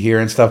used to be here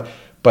and stuff.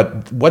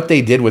 But what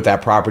they did with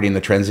that property in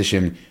the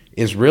transition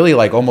is really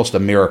like almost a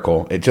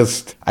miracle.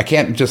 I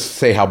can't just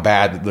say how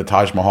bad the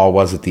Taj Mahal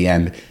was at the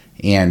end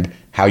and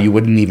how you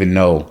wouldn't even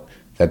know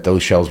that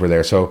those shells were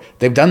there. So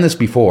they've done this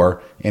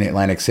before in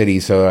Atlantic City.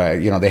 So,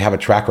 they have a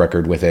track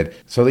record with it.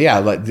 So yeah,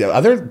 the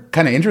other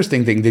kind of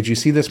interesting thing, did you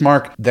see this,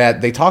 Mark,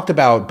 that they talked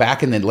about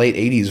back in the late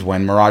 80s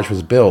when Mirage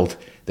was built,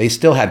 they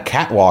still had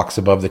catwalks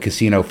above the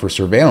casino for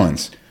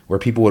surveillance where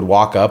people would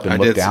walk up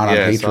and look down on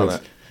patrons.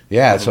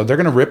 Yeah, so they're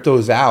going to rip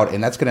those out,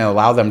 and that's going to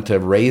allow them to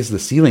raise the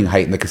ceiling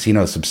height in the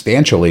casino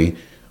substantially,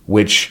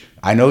 which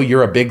I know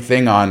you're a big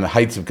thing on the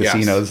heights of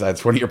casinos. Yes.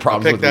 That's one of your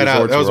problems with Resorts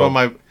World. That was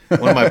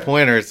one of my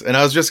pointers. And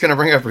I was just going to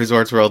bring up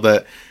Resorts World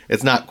that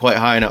it's not quite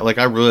high enough. Like,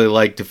 I really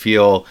like to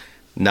feel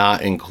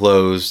not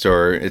enclosed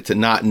or to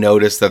not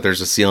notice that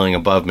there's a ceiling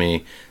above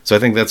me. So I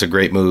think that's a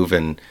great move.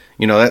 And,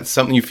 that's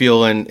something you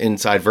feel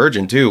inside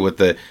Virgin, too, with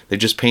they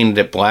just painted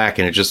it black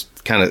and it just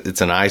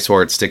it's an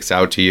eyesore. It sticks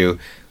out to you.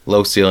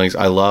 Low ceilings.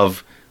 I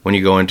love when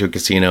you go into a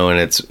casino and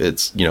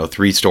it's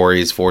 3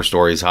 stories, 4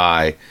 stories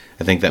high.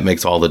 I think that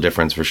makes all the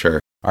difference for sure.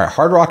 All right,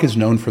 Hard Rock is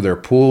known for their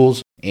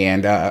pools,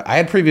 and I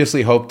had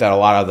previously hoped that a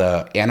lot of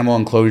the animal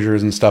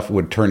enclosures and stuff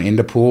would turn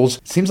into pools.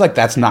 Seems like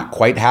that's not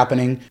quite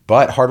happening,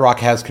 but Hard Rock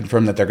has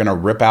confirmed that they're going to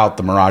rip out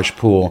the Mirage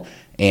pool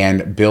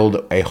and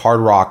build a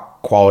Hard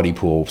Rock quality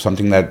pool,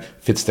 something that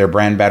fits their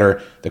brand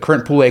better. The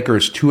current pool acre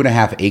is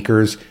 2.5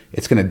 acres.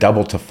 It's going to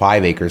double to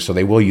 5 acres, so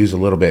they will use a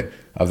little bit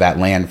of that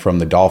land from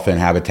the dolphin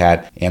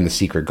habitat and the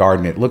secret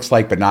garden, it looks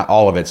like, but not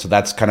all of it. So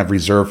that's kind of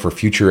reserved for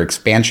future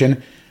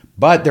expansion.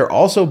 But they're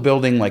also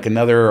building like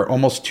another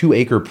almost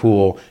 2-acre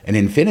pool, an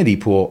infinity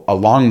pool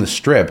along the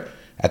Strip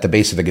at the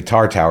base of the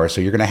Guitar Tower.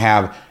 So you're going to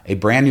have a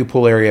brand new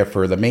pool area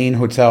for the main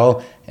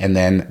hotel, and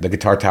then the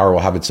Guitar Tower will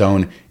have its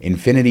own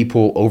infinity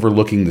pool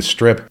overlooking the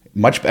Strip.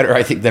 Much better,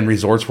 I think, than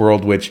Resorts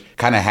World, which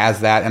kind of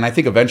has that. And I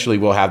think eventually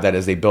we'll have that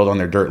as they build on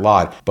their dirt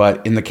lot.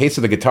 But in the case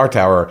of the Guitar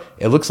Tower,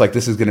 it looks like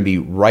this is going to be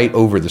right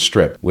over the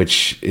Strip,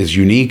 which is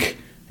unique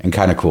and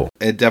kind of cool.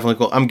 It definitely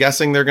cool. I'm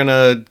guessing they're going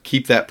to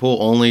keep that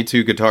pool only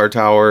to Guitar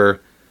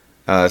Tower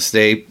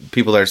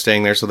people that are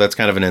staying there. So that's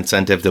kind of an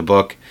incentive to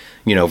book,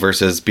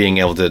 versus being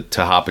able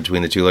to hop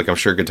between the two. Like I'm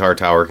sure Guitar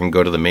Tower can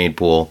go to the main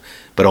pool,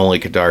 but only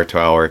Guitar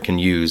Tower can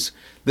use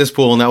this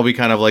pool. And that'll be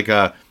kind of like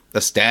a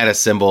status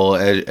symbol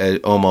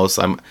almost.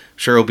 I'm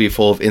sure it'll be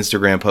full of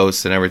Instagram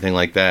posts and everything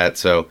like that.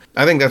 So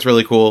I think that's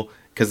really cool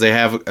because they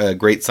have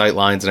great sight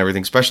lines and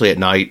everything, especially at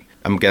night.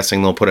 I'm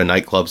guessing they'll put a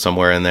nightclub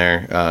somewhere in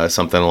there,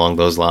 something along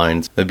those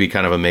lines. That'd be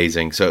kind of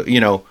amazing. So,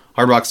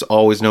 Hard Rock's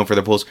always known for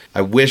their pools.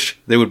 I wish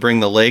they would bring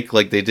the lake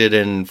like they did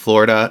in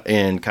Florida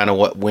and kind of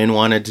what Wynn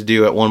wanted to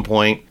do at one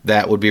point.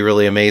 That would be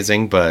really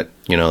amazing, but,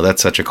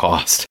 that's such a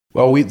cost.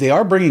 Well, they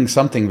are bringing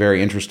something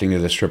very interesting to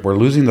this trip. We're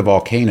losing the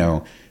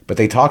volcano, but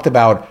they talked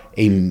about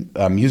a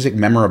music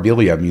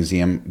memorabilia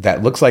museum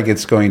that looks like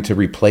it's going to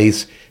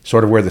replace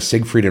sort of where the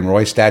Siegfried and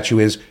Roy statue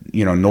is,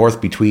 north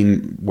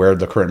between where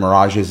the current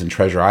Mirage is and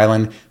Treasure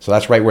Island. So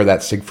that's right where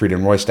that Siegfried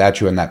and Roy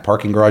statue and that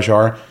parking garage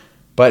are.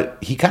 But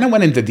he kind of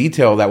went into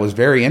detail that was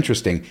very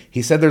interesting.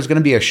 He said there's going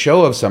to be a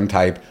show of some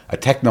type, a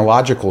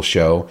technological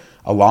show,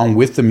 along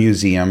with the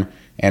museum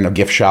and a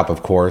gift shop,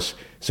 of course.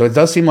 So it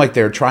does seem like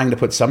they're trying to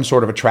put some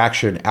sort of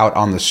attraction out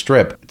on the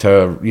strip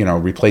to,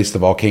 replace the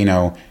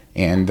volcano.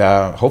 And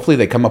hopefully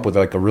they come up with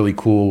like a really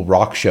cool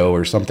rock show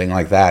or something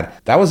like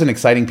that. That was an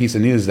exciting piece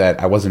of news that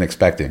I wasn't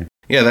expecting.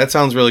 Yeah, that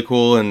sounds really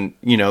cool. And,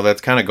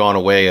 that's kind of gone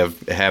away of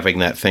having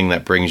that thing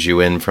that brings you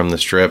in from the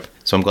strip.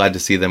 So I'm glad to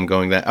see them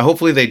going that.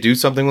 Hopefully they do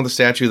something with the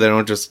statue. They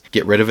don't just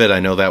get rid of it. I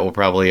know that will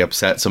probably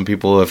upset some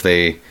people if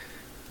they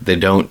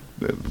don't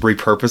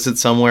repurpose it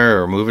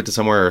somewhere or move it to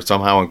somewhere or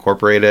somehow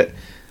incorporate it.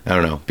 I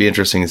don't know. Be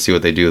interesting to see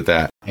what they do with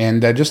that.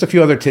 And just a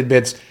few other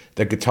tidbits.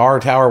 The Guitar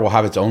Tower will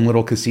have its own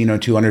little casino,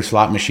 200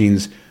 slot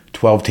machines,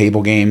 12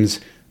 table games.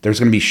 There's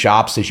going to be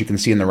shops, as you can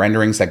see in the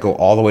renderings, that go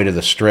all the way to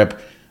the strip.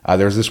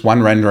 There's this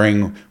one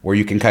rendering where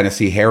you can kind of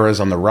see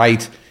Harrah's on the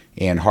right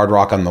and Hard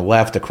Rock on the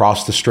left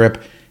across the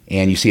strip,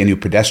 and you see a new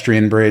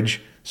pedestrian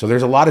bridge. So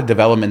there's a lot of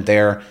development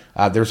there.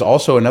 There's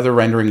also another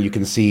rendering. You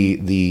can see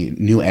the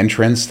new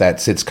entrance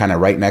that sits kind of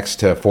right next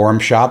to Forum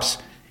Shops,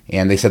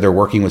 and they said they're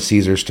working with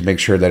Caesars to make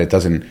sure that it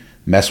doesn't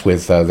mess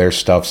with their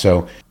stuff.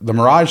 So the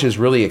Mirage is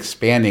really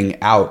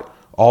expanding out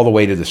all the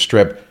way to the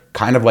strip,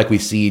 kind of like we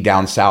see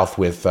down south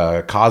with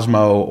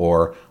Cosmo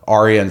or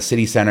Aria and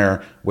City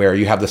Center, where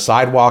you have the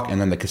sidewalk and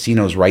then the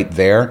casino's right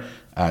there.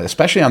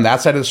 Especially on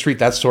that side of the street,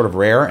 that's sort of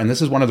rare. And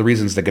this is one of the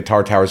reasons the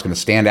Guitar Tower is going to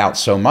stand out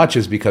so much,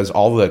 is because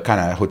all the kind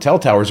of hotel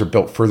towers are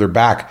built further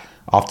back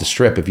off the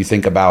strip. If you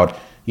think about,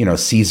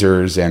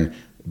 Caesars and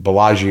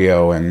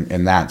Bellagio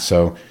and that.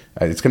 So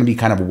it's going to be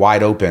kind of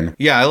wide open.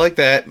 Yeah, I like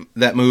that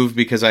move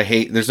because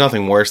there's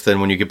nothing worse than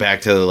when you get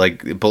back to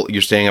like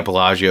you're staying at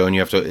Bellagio and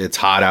it's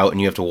hot out and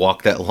you have to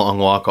walk that long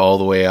walk all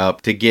the way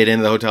up to get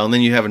into the hotel, and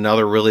then you have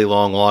another really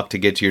long walk to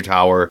get to your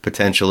tower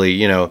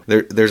potentially.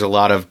 There's a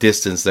lot of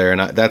distance there,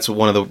 and that's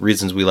one of the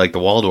reasons we like the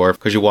Waldorf,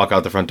 because you walk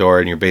out the front door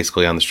and you're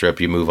basically on the strip.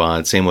 You move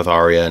on. Same with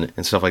Aria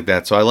and stuff like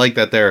that. So I like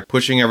that they're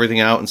pushing everything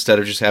out instead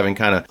of just having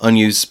kind of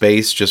unused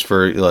space just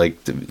for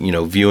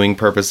viewing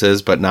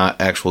purposes, but not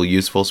actual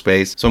useful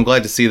space. So I'm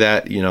glad to see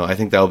that. I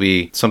think that'll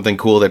be something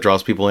cool that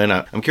draws people in.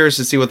 I'm curious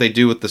to see what they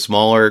do with the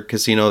smaller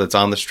casino that's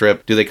on the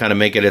strip. Do they kind of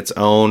make it its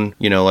own,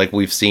 like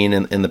we've seen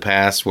in the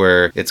past,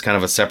 where it's kind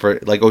of a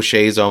separate, like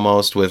O'Shea's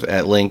almost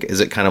at Link?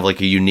 Is it kind of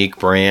like a unique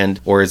brand,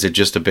 or is it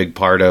just a big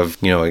part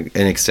of, an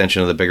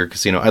extension of the bigger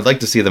casino? I'd like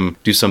to see them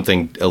do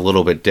something a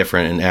little bit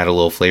different and add a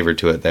little flavor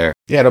to it there.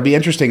 Yeah, it'll be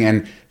interesting.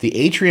 And the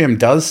atrium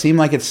does seem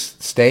like it's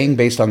staying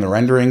based on the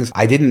renderings.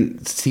 I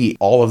didn't see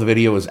all of the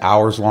video. It was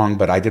hours long,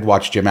 but I did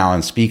watch Jim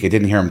Allen speak. I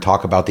didn't hear him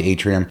talk about the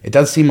atrium. It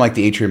does seem like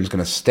the atrium is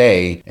going to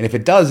stay. And if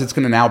it does, it's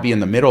going to now be in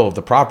the middle of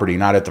the property,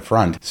 not at the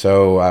front.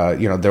 So,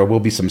 there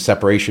will be some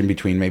separation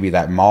between maybe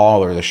that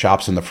mall or the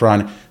shops in the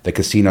front, the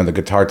casino, the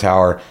Guitar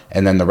Tower,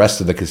 and then the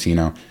rest of the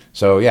casino.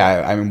 So,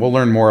 yeah, we'll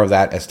learn more of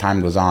that as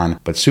time goes on,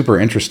 but super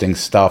interesting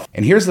stuff.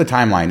 And here's the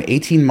timeline.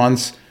 18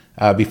 months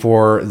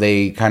before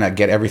they kind of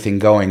get everything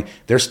going.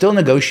 They're still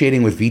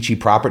negotiating with Vici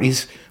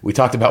Properties. We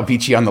talked about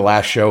Vici on the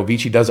last show.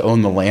 Vici does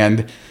own the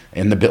land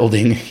in the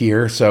building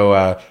here.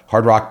 So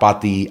Hard Rock bought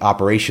the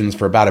operations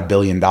for about $1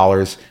 billion.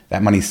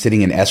 That money's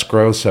sitting in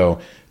escrow. So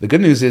the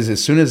good news is,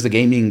 as soon as the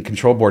Gaming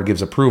Control Board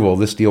gives approval,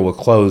 this deal will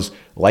close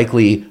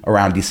likely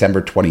around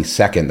December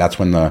 22nd. That's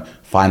when the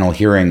final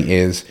hearing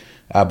is.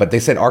 But they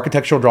said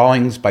architectural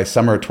drawings by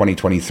summer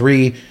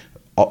 2023,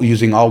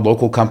 using all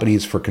local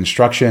companies for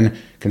construction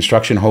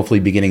hopefully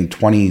beginning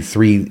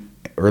 23,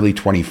 early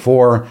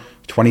 24,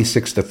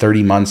 26 to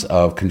 30 months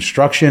of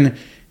construction.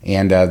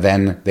 And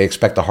then they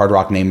expect the Hard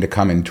Rock name to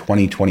come in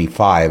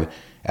 2025.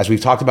 As we've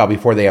talked about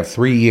before, they have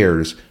 3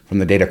 years from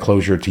the date of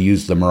closure to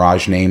use the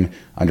Mirage name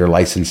under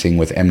licensing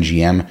with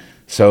MGM.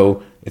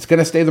 So it's going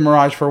to stay the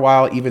Mirage for a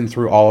while, even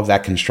through all of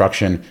that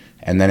construction.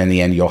 And then in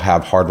the end, you'll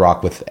have Hard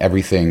Rock with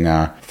everything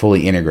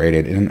fully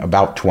integrated in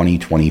about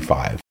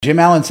 2025. Jim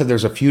Allen said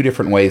there's a few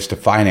different ways to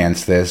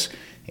finance this.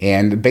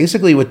 And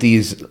basically with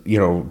these,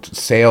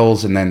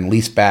 sales and then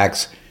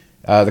leasebacks,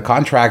 the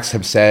contracts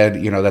have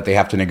said, that they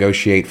have to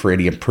negotiate for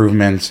any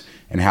improvements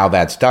and how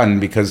that's done,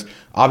 because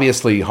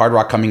obviously Hard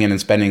Rock coming in and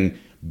spending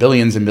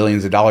billions and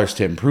billions of dollars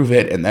to improve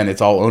it, and then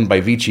it's all owned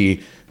by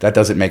Vici, that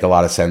doesn't make a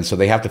lot of sense. So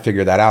they have to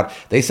figure that out.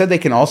 They said they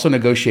can also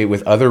negotiate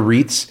with other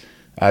REITs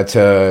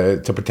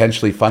to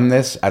potentially fund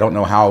this. I don't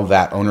know how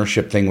that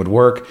ownership thing would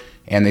work.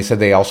 And they said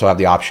they also have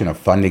the option of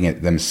funding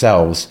it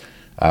themselves.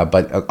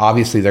 But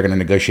obviously they're going to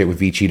negotiate with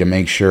Vici to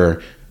make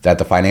sure that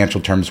the financial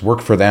terms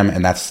work for them.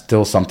 And that's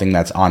still something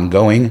that's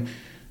ongoing.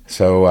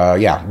 So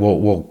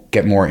we'll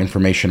get more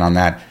information on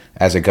that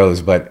as it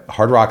goes. But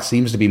Hard Rock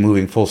seems to be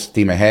moving full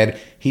steam ahead.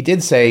 He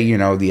did say,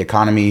 the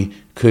economy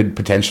could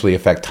potentially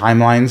affect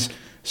timelines.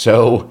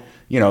 So,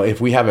 if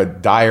we have a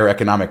dire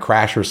economic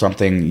crash or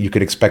something, you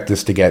could expect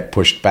this to get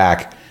pushed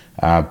back.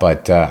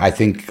 But I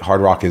think Hard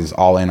Rock is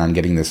all in on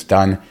getting this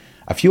done.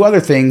 A few other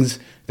things,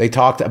 they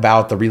talked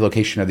about the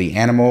relocation of the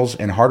animals,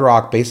 and Hard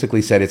Rock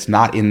basically said it's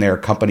not in their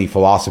company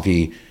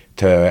philosophy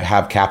to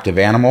have captive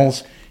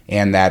animals,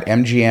 and that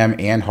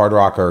MGM and Hard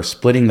Rock are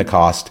splitting the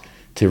cost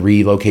to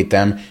relocate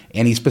them.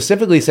 And he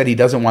specifically said he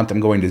doesn't want them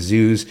going to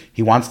zoos.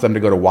 He wants them to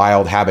go to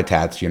wild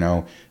habitats,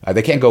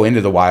 They can't go into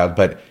the wild,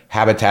 but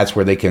habitats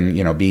where they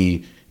can,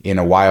 be in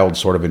a wild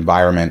sort of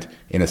environment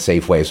in a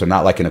safe way. So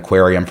not like an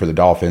aquarium for the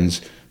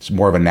dolphins. It's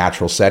more of a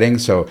natural setting.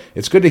 So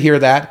it's good to hear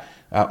that.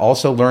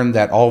 Also learned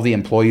that all the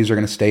employees are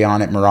going to stay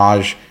on at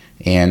Mirage,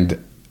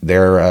 and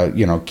they're,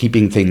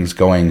 keeping things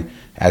going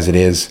as it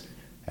is.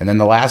 And then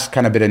the last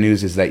kind of bit of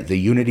news is that the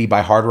Unity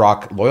by Hard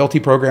Rock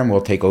loyalty program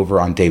will take over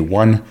on day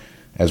one,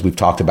 as we've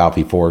talked about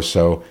before.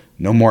 So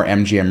no more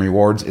MGM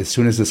rewards as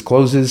soon as this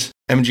closes.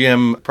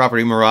 MGM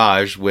Property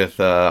Mirage with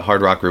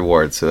Hard Rock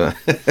rewards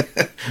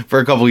for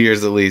a couple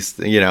years at least,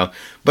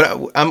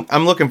 But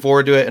I'm looking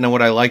forward to it, and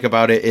what I like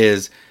about it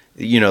is,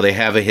 they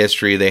have a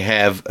history, they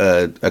have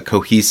a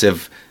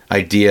cohesive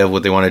idea of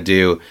what they want to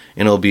do,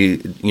 and it'll be,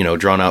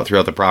 drawn out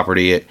throughout the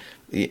property.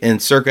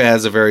 And Circa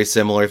has a very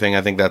similar thing.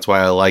 I think that's why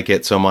I like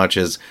it so much,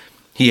 is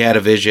he had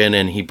a vision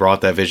and he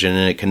brought that vision,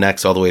 and it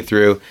connects all the way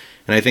through.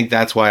 And I think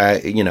that's why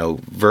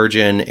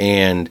Virgin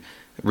and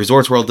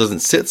Resorts World doesn't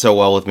sit so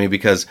well with me,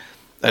 because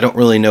I don't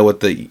really know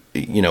what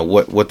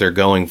what they're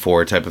going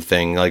for type of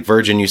thing. Like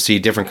Virgin, you see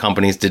different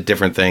companies did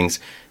different things.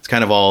 It's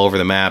kind of all over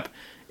the map.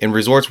 In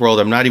Resorts World,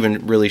 I'm not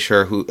even really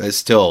sure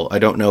I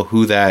don't know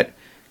who that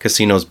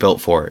casino's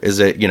built for. Is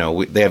it,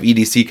 they have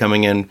EDC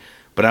coming in,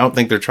 but I don't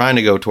think they're trying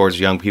to go towards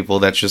young people.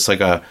 That's just like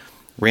a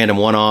random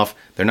one-off.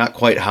 They're not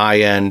quite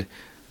high-end.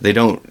 They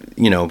don't,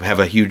 have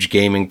a huge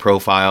gaming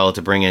profile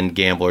to bring in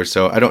gamblers.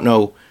 So I don't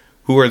know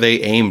who are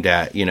they aimed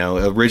at.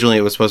 Originally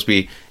it was supposed to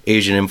be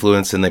Asian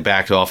influence, and they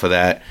backed off of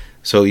that.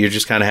 So you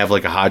just kind of have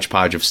like a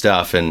hodgepodge of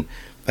stuff. And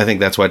I think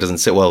that's why it doesn't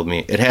sit well with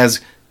me. It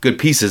has good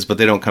pieces, but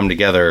they don't come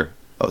together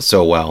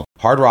so well.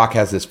 Hard Rock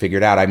has this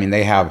figured out. I mean,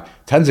 they have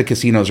tons of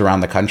casinos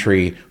around the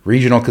country,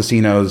 regional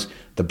casinos,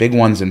 the big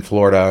ones in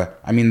Florida.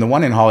 I mean, the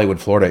one in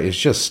Hollywood, Florida is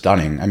just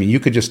stunning. I mean, you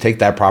could just take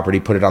that property,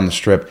 put it on the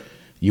Strip.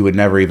 You would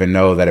never even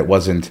know that it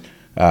wasn't,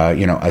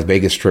 a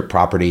Vegas Strip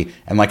property.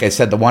 And like I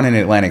said, the one in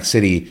Atlantic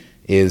City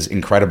is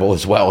incredible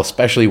as well,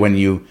 especially when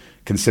you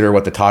consider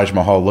what the Taj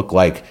Mahal looked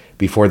like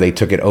before they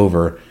took it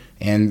over.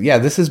 And yeah,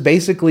 this is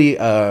basically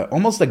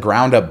almost a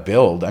ground up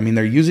build. I mean,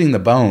 they're using the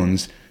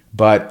bones,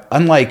 but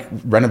unlike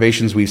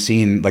renovations we've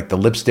seen, like the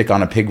lipstick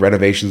on a pig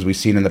renovations we've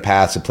seen in the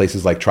past at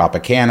places like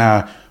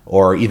Tropicana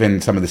or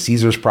even some of the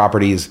Caesars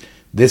properties,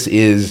 this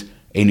is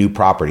a new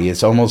property.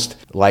 It's almost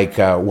like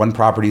one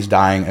property's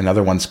dying,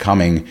 another one's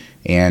coming,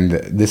 and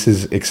this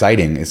is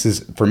exciting. This is,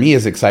 for me,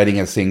 as exciting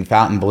as seeing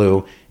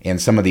Fontainebleau and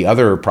some of the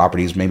other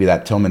properties, maybe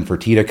that Tillman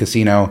Fertitta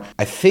casino.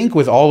 I think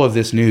with all of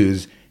this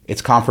news,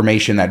 it's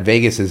confirmation that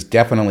Vegas is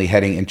definitely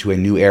heading into a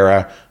new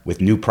era with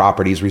new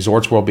properties,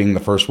 Resorts World being the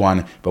first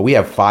one, but we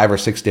have 5 or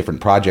 6 different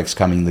projects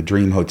coming, the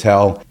Dream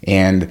Hotel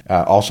and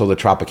also the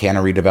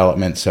Tropicana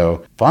redevelopment.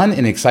 So fun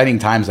and exciting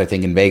times, I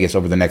think, in Vegas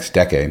over the next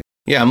decade.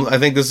 Yeah, I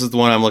think this is the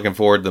one I'm looking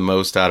forward the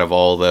most out of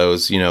all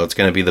those. It's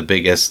going to be the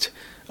biggest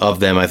of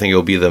them. I think it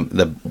will be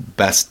the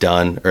best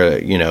done, or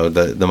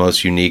the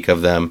most unique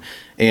of them.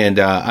 And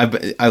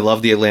I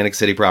love the Atlantic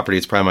City property.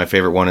 It's probably my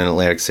favorite one in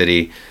Atlantic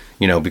City,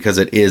 because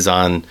it is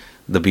on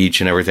the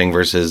beach and everything,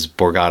 versus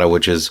Borgata,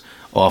 which is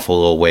awful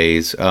little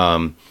ways.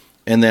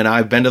 And then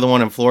I've been to the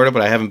one in Florida,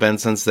 but I haven't been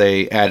since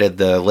they added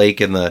the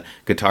lake and the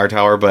guitar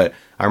tower. But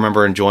I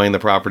remember enjoying the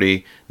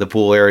property. The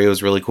pool area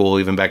was really cool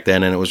even back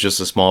then, and it was just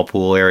a small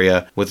pool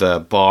area with a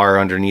bar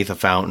underneath a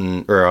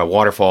fountain or a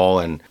waterfall,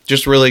 and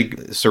just really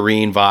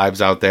serene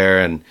vibes out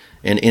there. And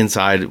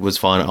inside was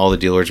fun. All the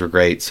dealers were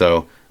great.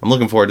 So I'm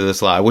looking forward to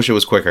this a lot. I wish it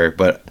was quicker,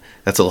 but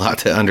that's a lot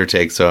to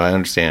undertake, so I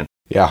understand.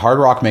 Yeah, Hard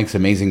Rock makes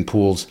amazing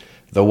pools.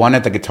 The one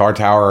at the Guitar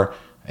Tower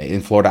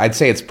in Florida, I'd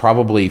say it's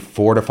probably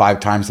 4 to 5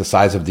 times the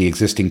size of the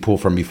existing pool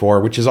from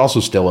before, which is also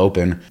still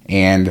open.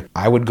 And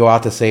I would go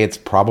out to say it's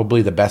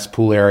probably the best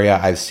pool area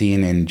I've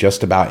seen in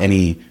just about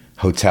any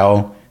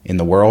hotel in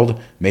the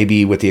world,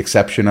 maybe with the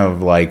exception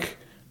of like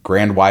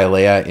Grand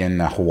Wailea in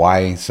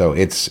Hawaii. So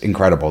it's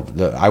incredible.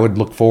 I would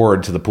look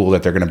forward to the pool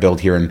that they're going to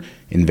build here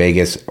in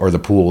Vegas, or the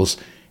pools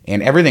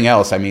and everything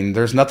else. I mean,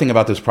 there's nothing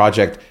about this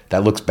project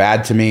that looks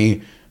bad to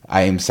me.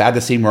 I am sad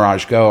to see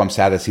Mirage go. I'm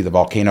sad to see the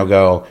Volcano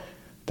go.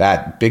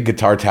 That big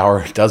guitar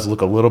tower does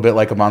look a little bit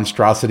like a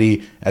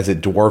monstrosity as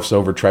it dwarfs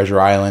over Treasure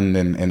Island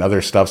and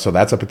other stuff. So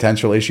that's a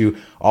potential issue.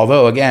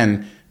 Although,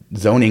 again,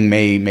 zoning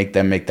may make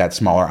them make that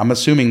smaller. I'm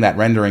assuming that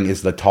rendering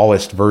is the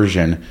tallest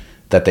version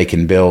that they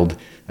can build.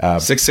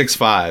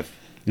 665.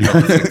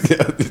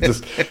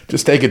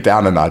 just take it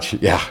down a notch.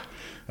 Yeah.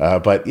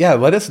 But yeah,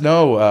 let us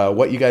know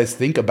what you guys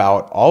think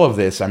about all of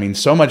this. I mean,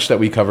 so much that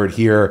we covered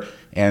here.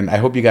 And I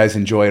hope you guys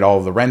enjoyed all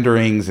of the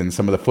renderings and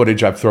some of the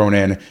footage I've thrown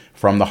in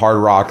from the Hard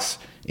Rocks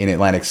in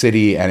Atlantic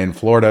City and in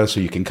Florida, so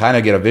you can kind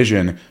of get a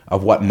vision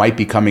of what might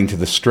be coming to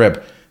the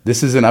Strip.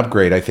 This is an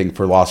upgrade, I think,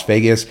 for Las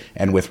Vegas,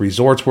 and with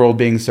Resorts World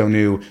being so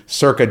new,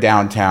 Circa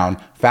downtown,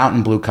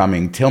 Fontainebleau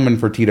coming, Tillman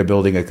Fertitta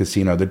building a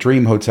casino, the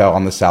Dream Hotel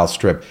on the South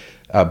Strip,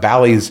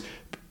 Bally's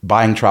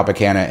buying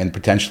Tropicana and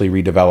potentially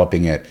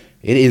redeveloping it.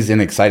 It is an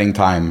exciting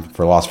time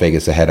for Las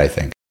Vegas ahead, I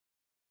think.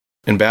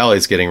 And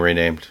Bally's getting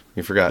renamed.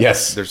 You forgot.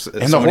 Yes, There's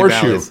and so the many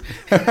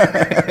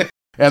Horseshoe.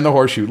 And the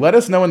Horseshoe. Let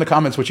us know in the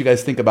comments what you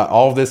guys think about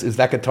all of this. Is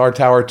that guitar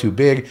tower too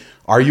big?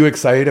 Are you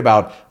excited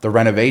about the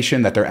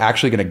renovation, that they're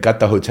actually going to gut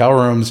the hotel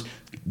rooms,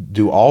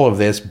 do all of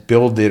this,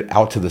 build it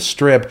out to the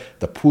Strip,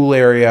 the pool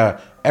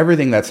area,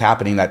 everything that's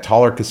happening, that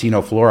taller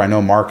casino floor? I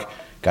know Mark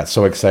got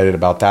so excited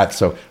about that.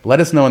 So let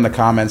us know in the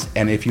comments.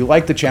 And if you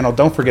like the channel,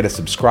 don't forget to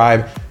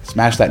subscribe,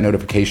 smash that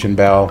notification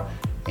bell,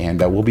 and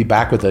we'll be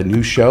back with a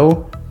new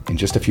show in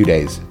just a few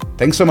days.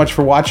 Thanks so much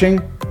for watching.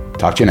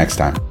 Talk to you next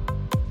time.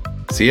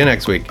 See you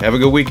next week. Have a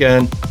good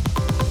weekend.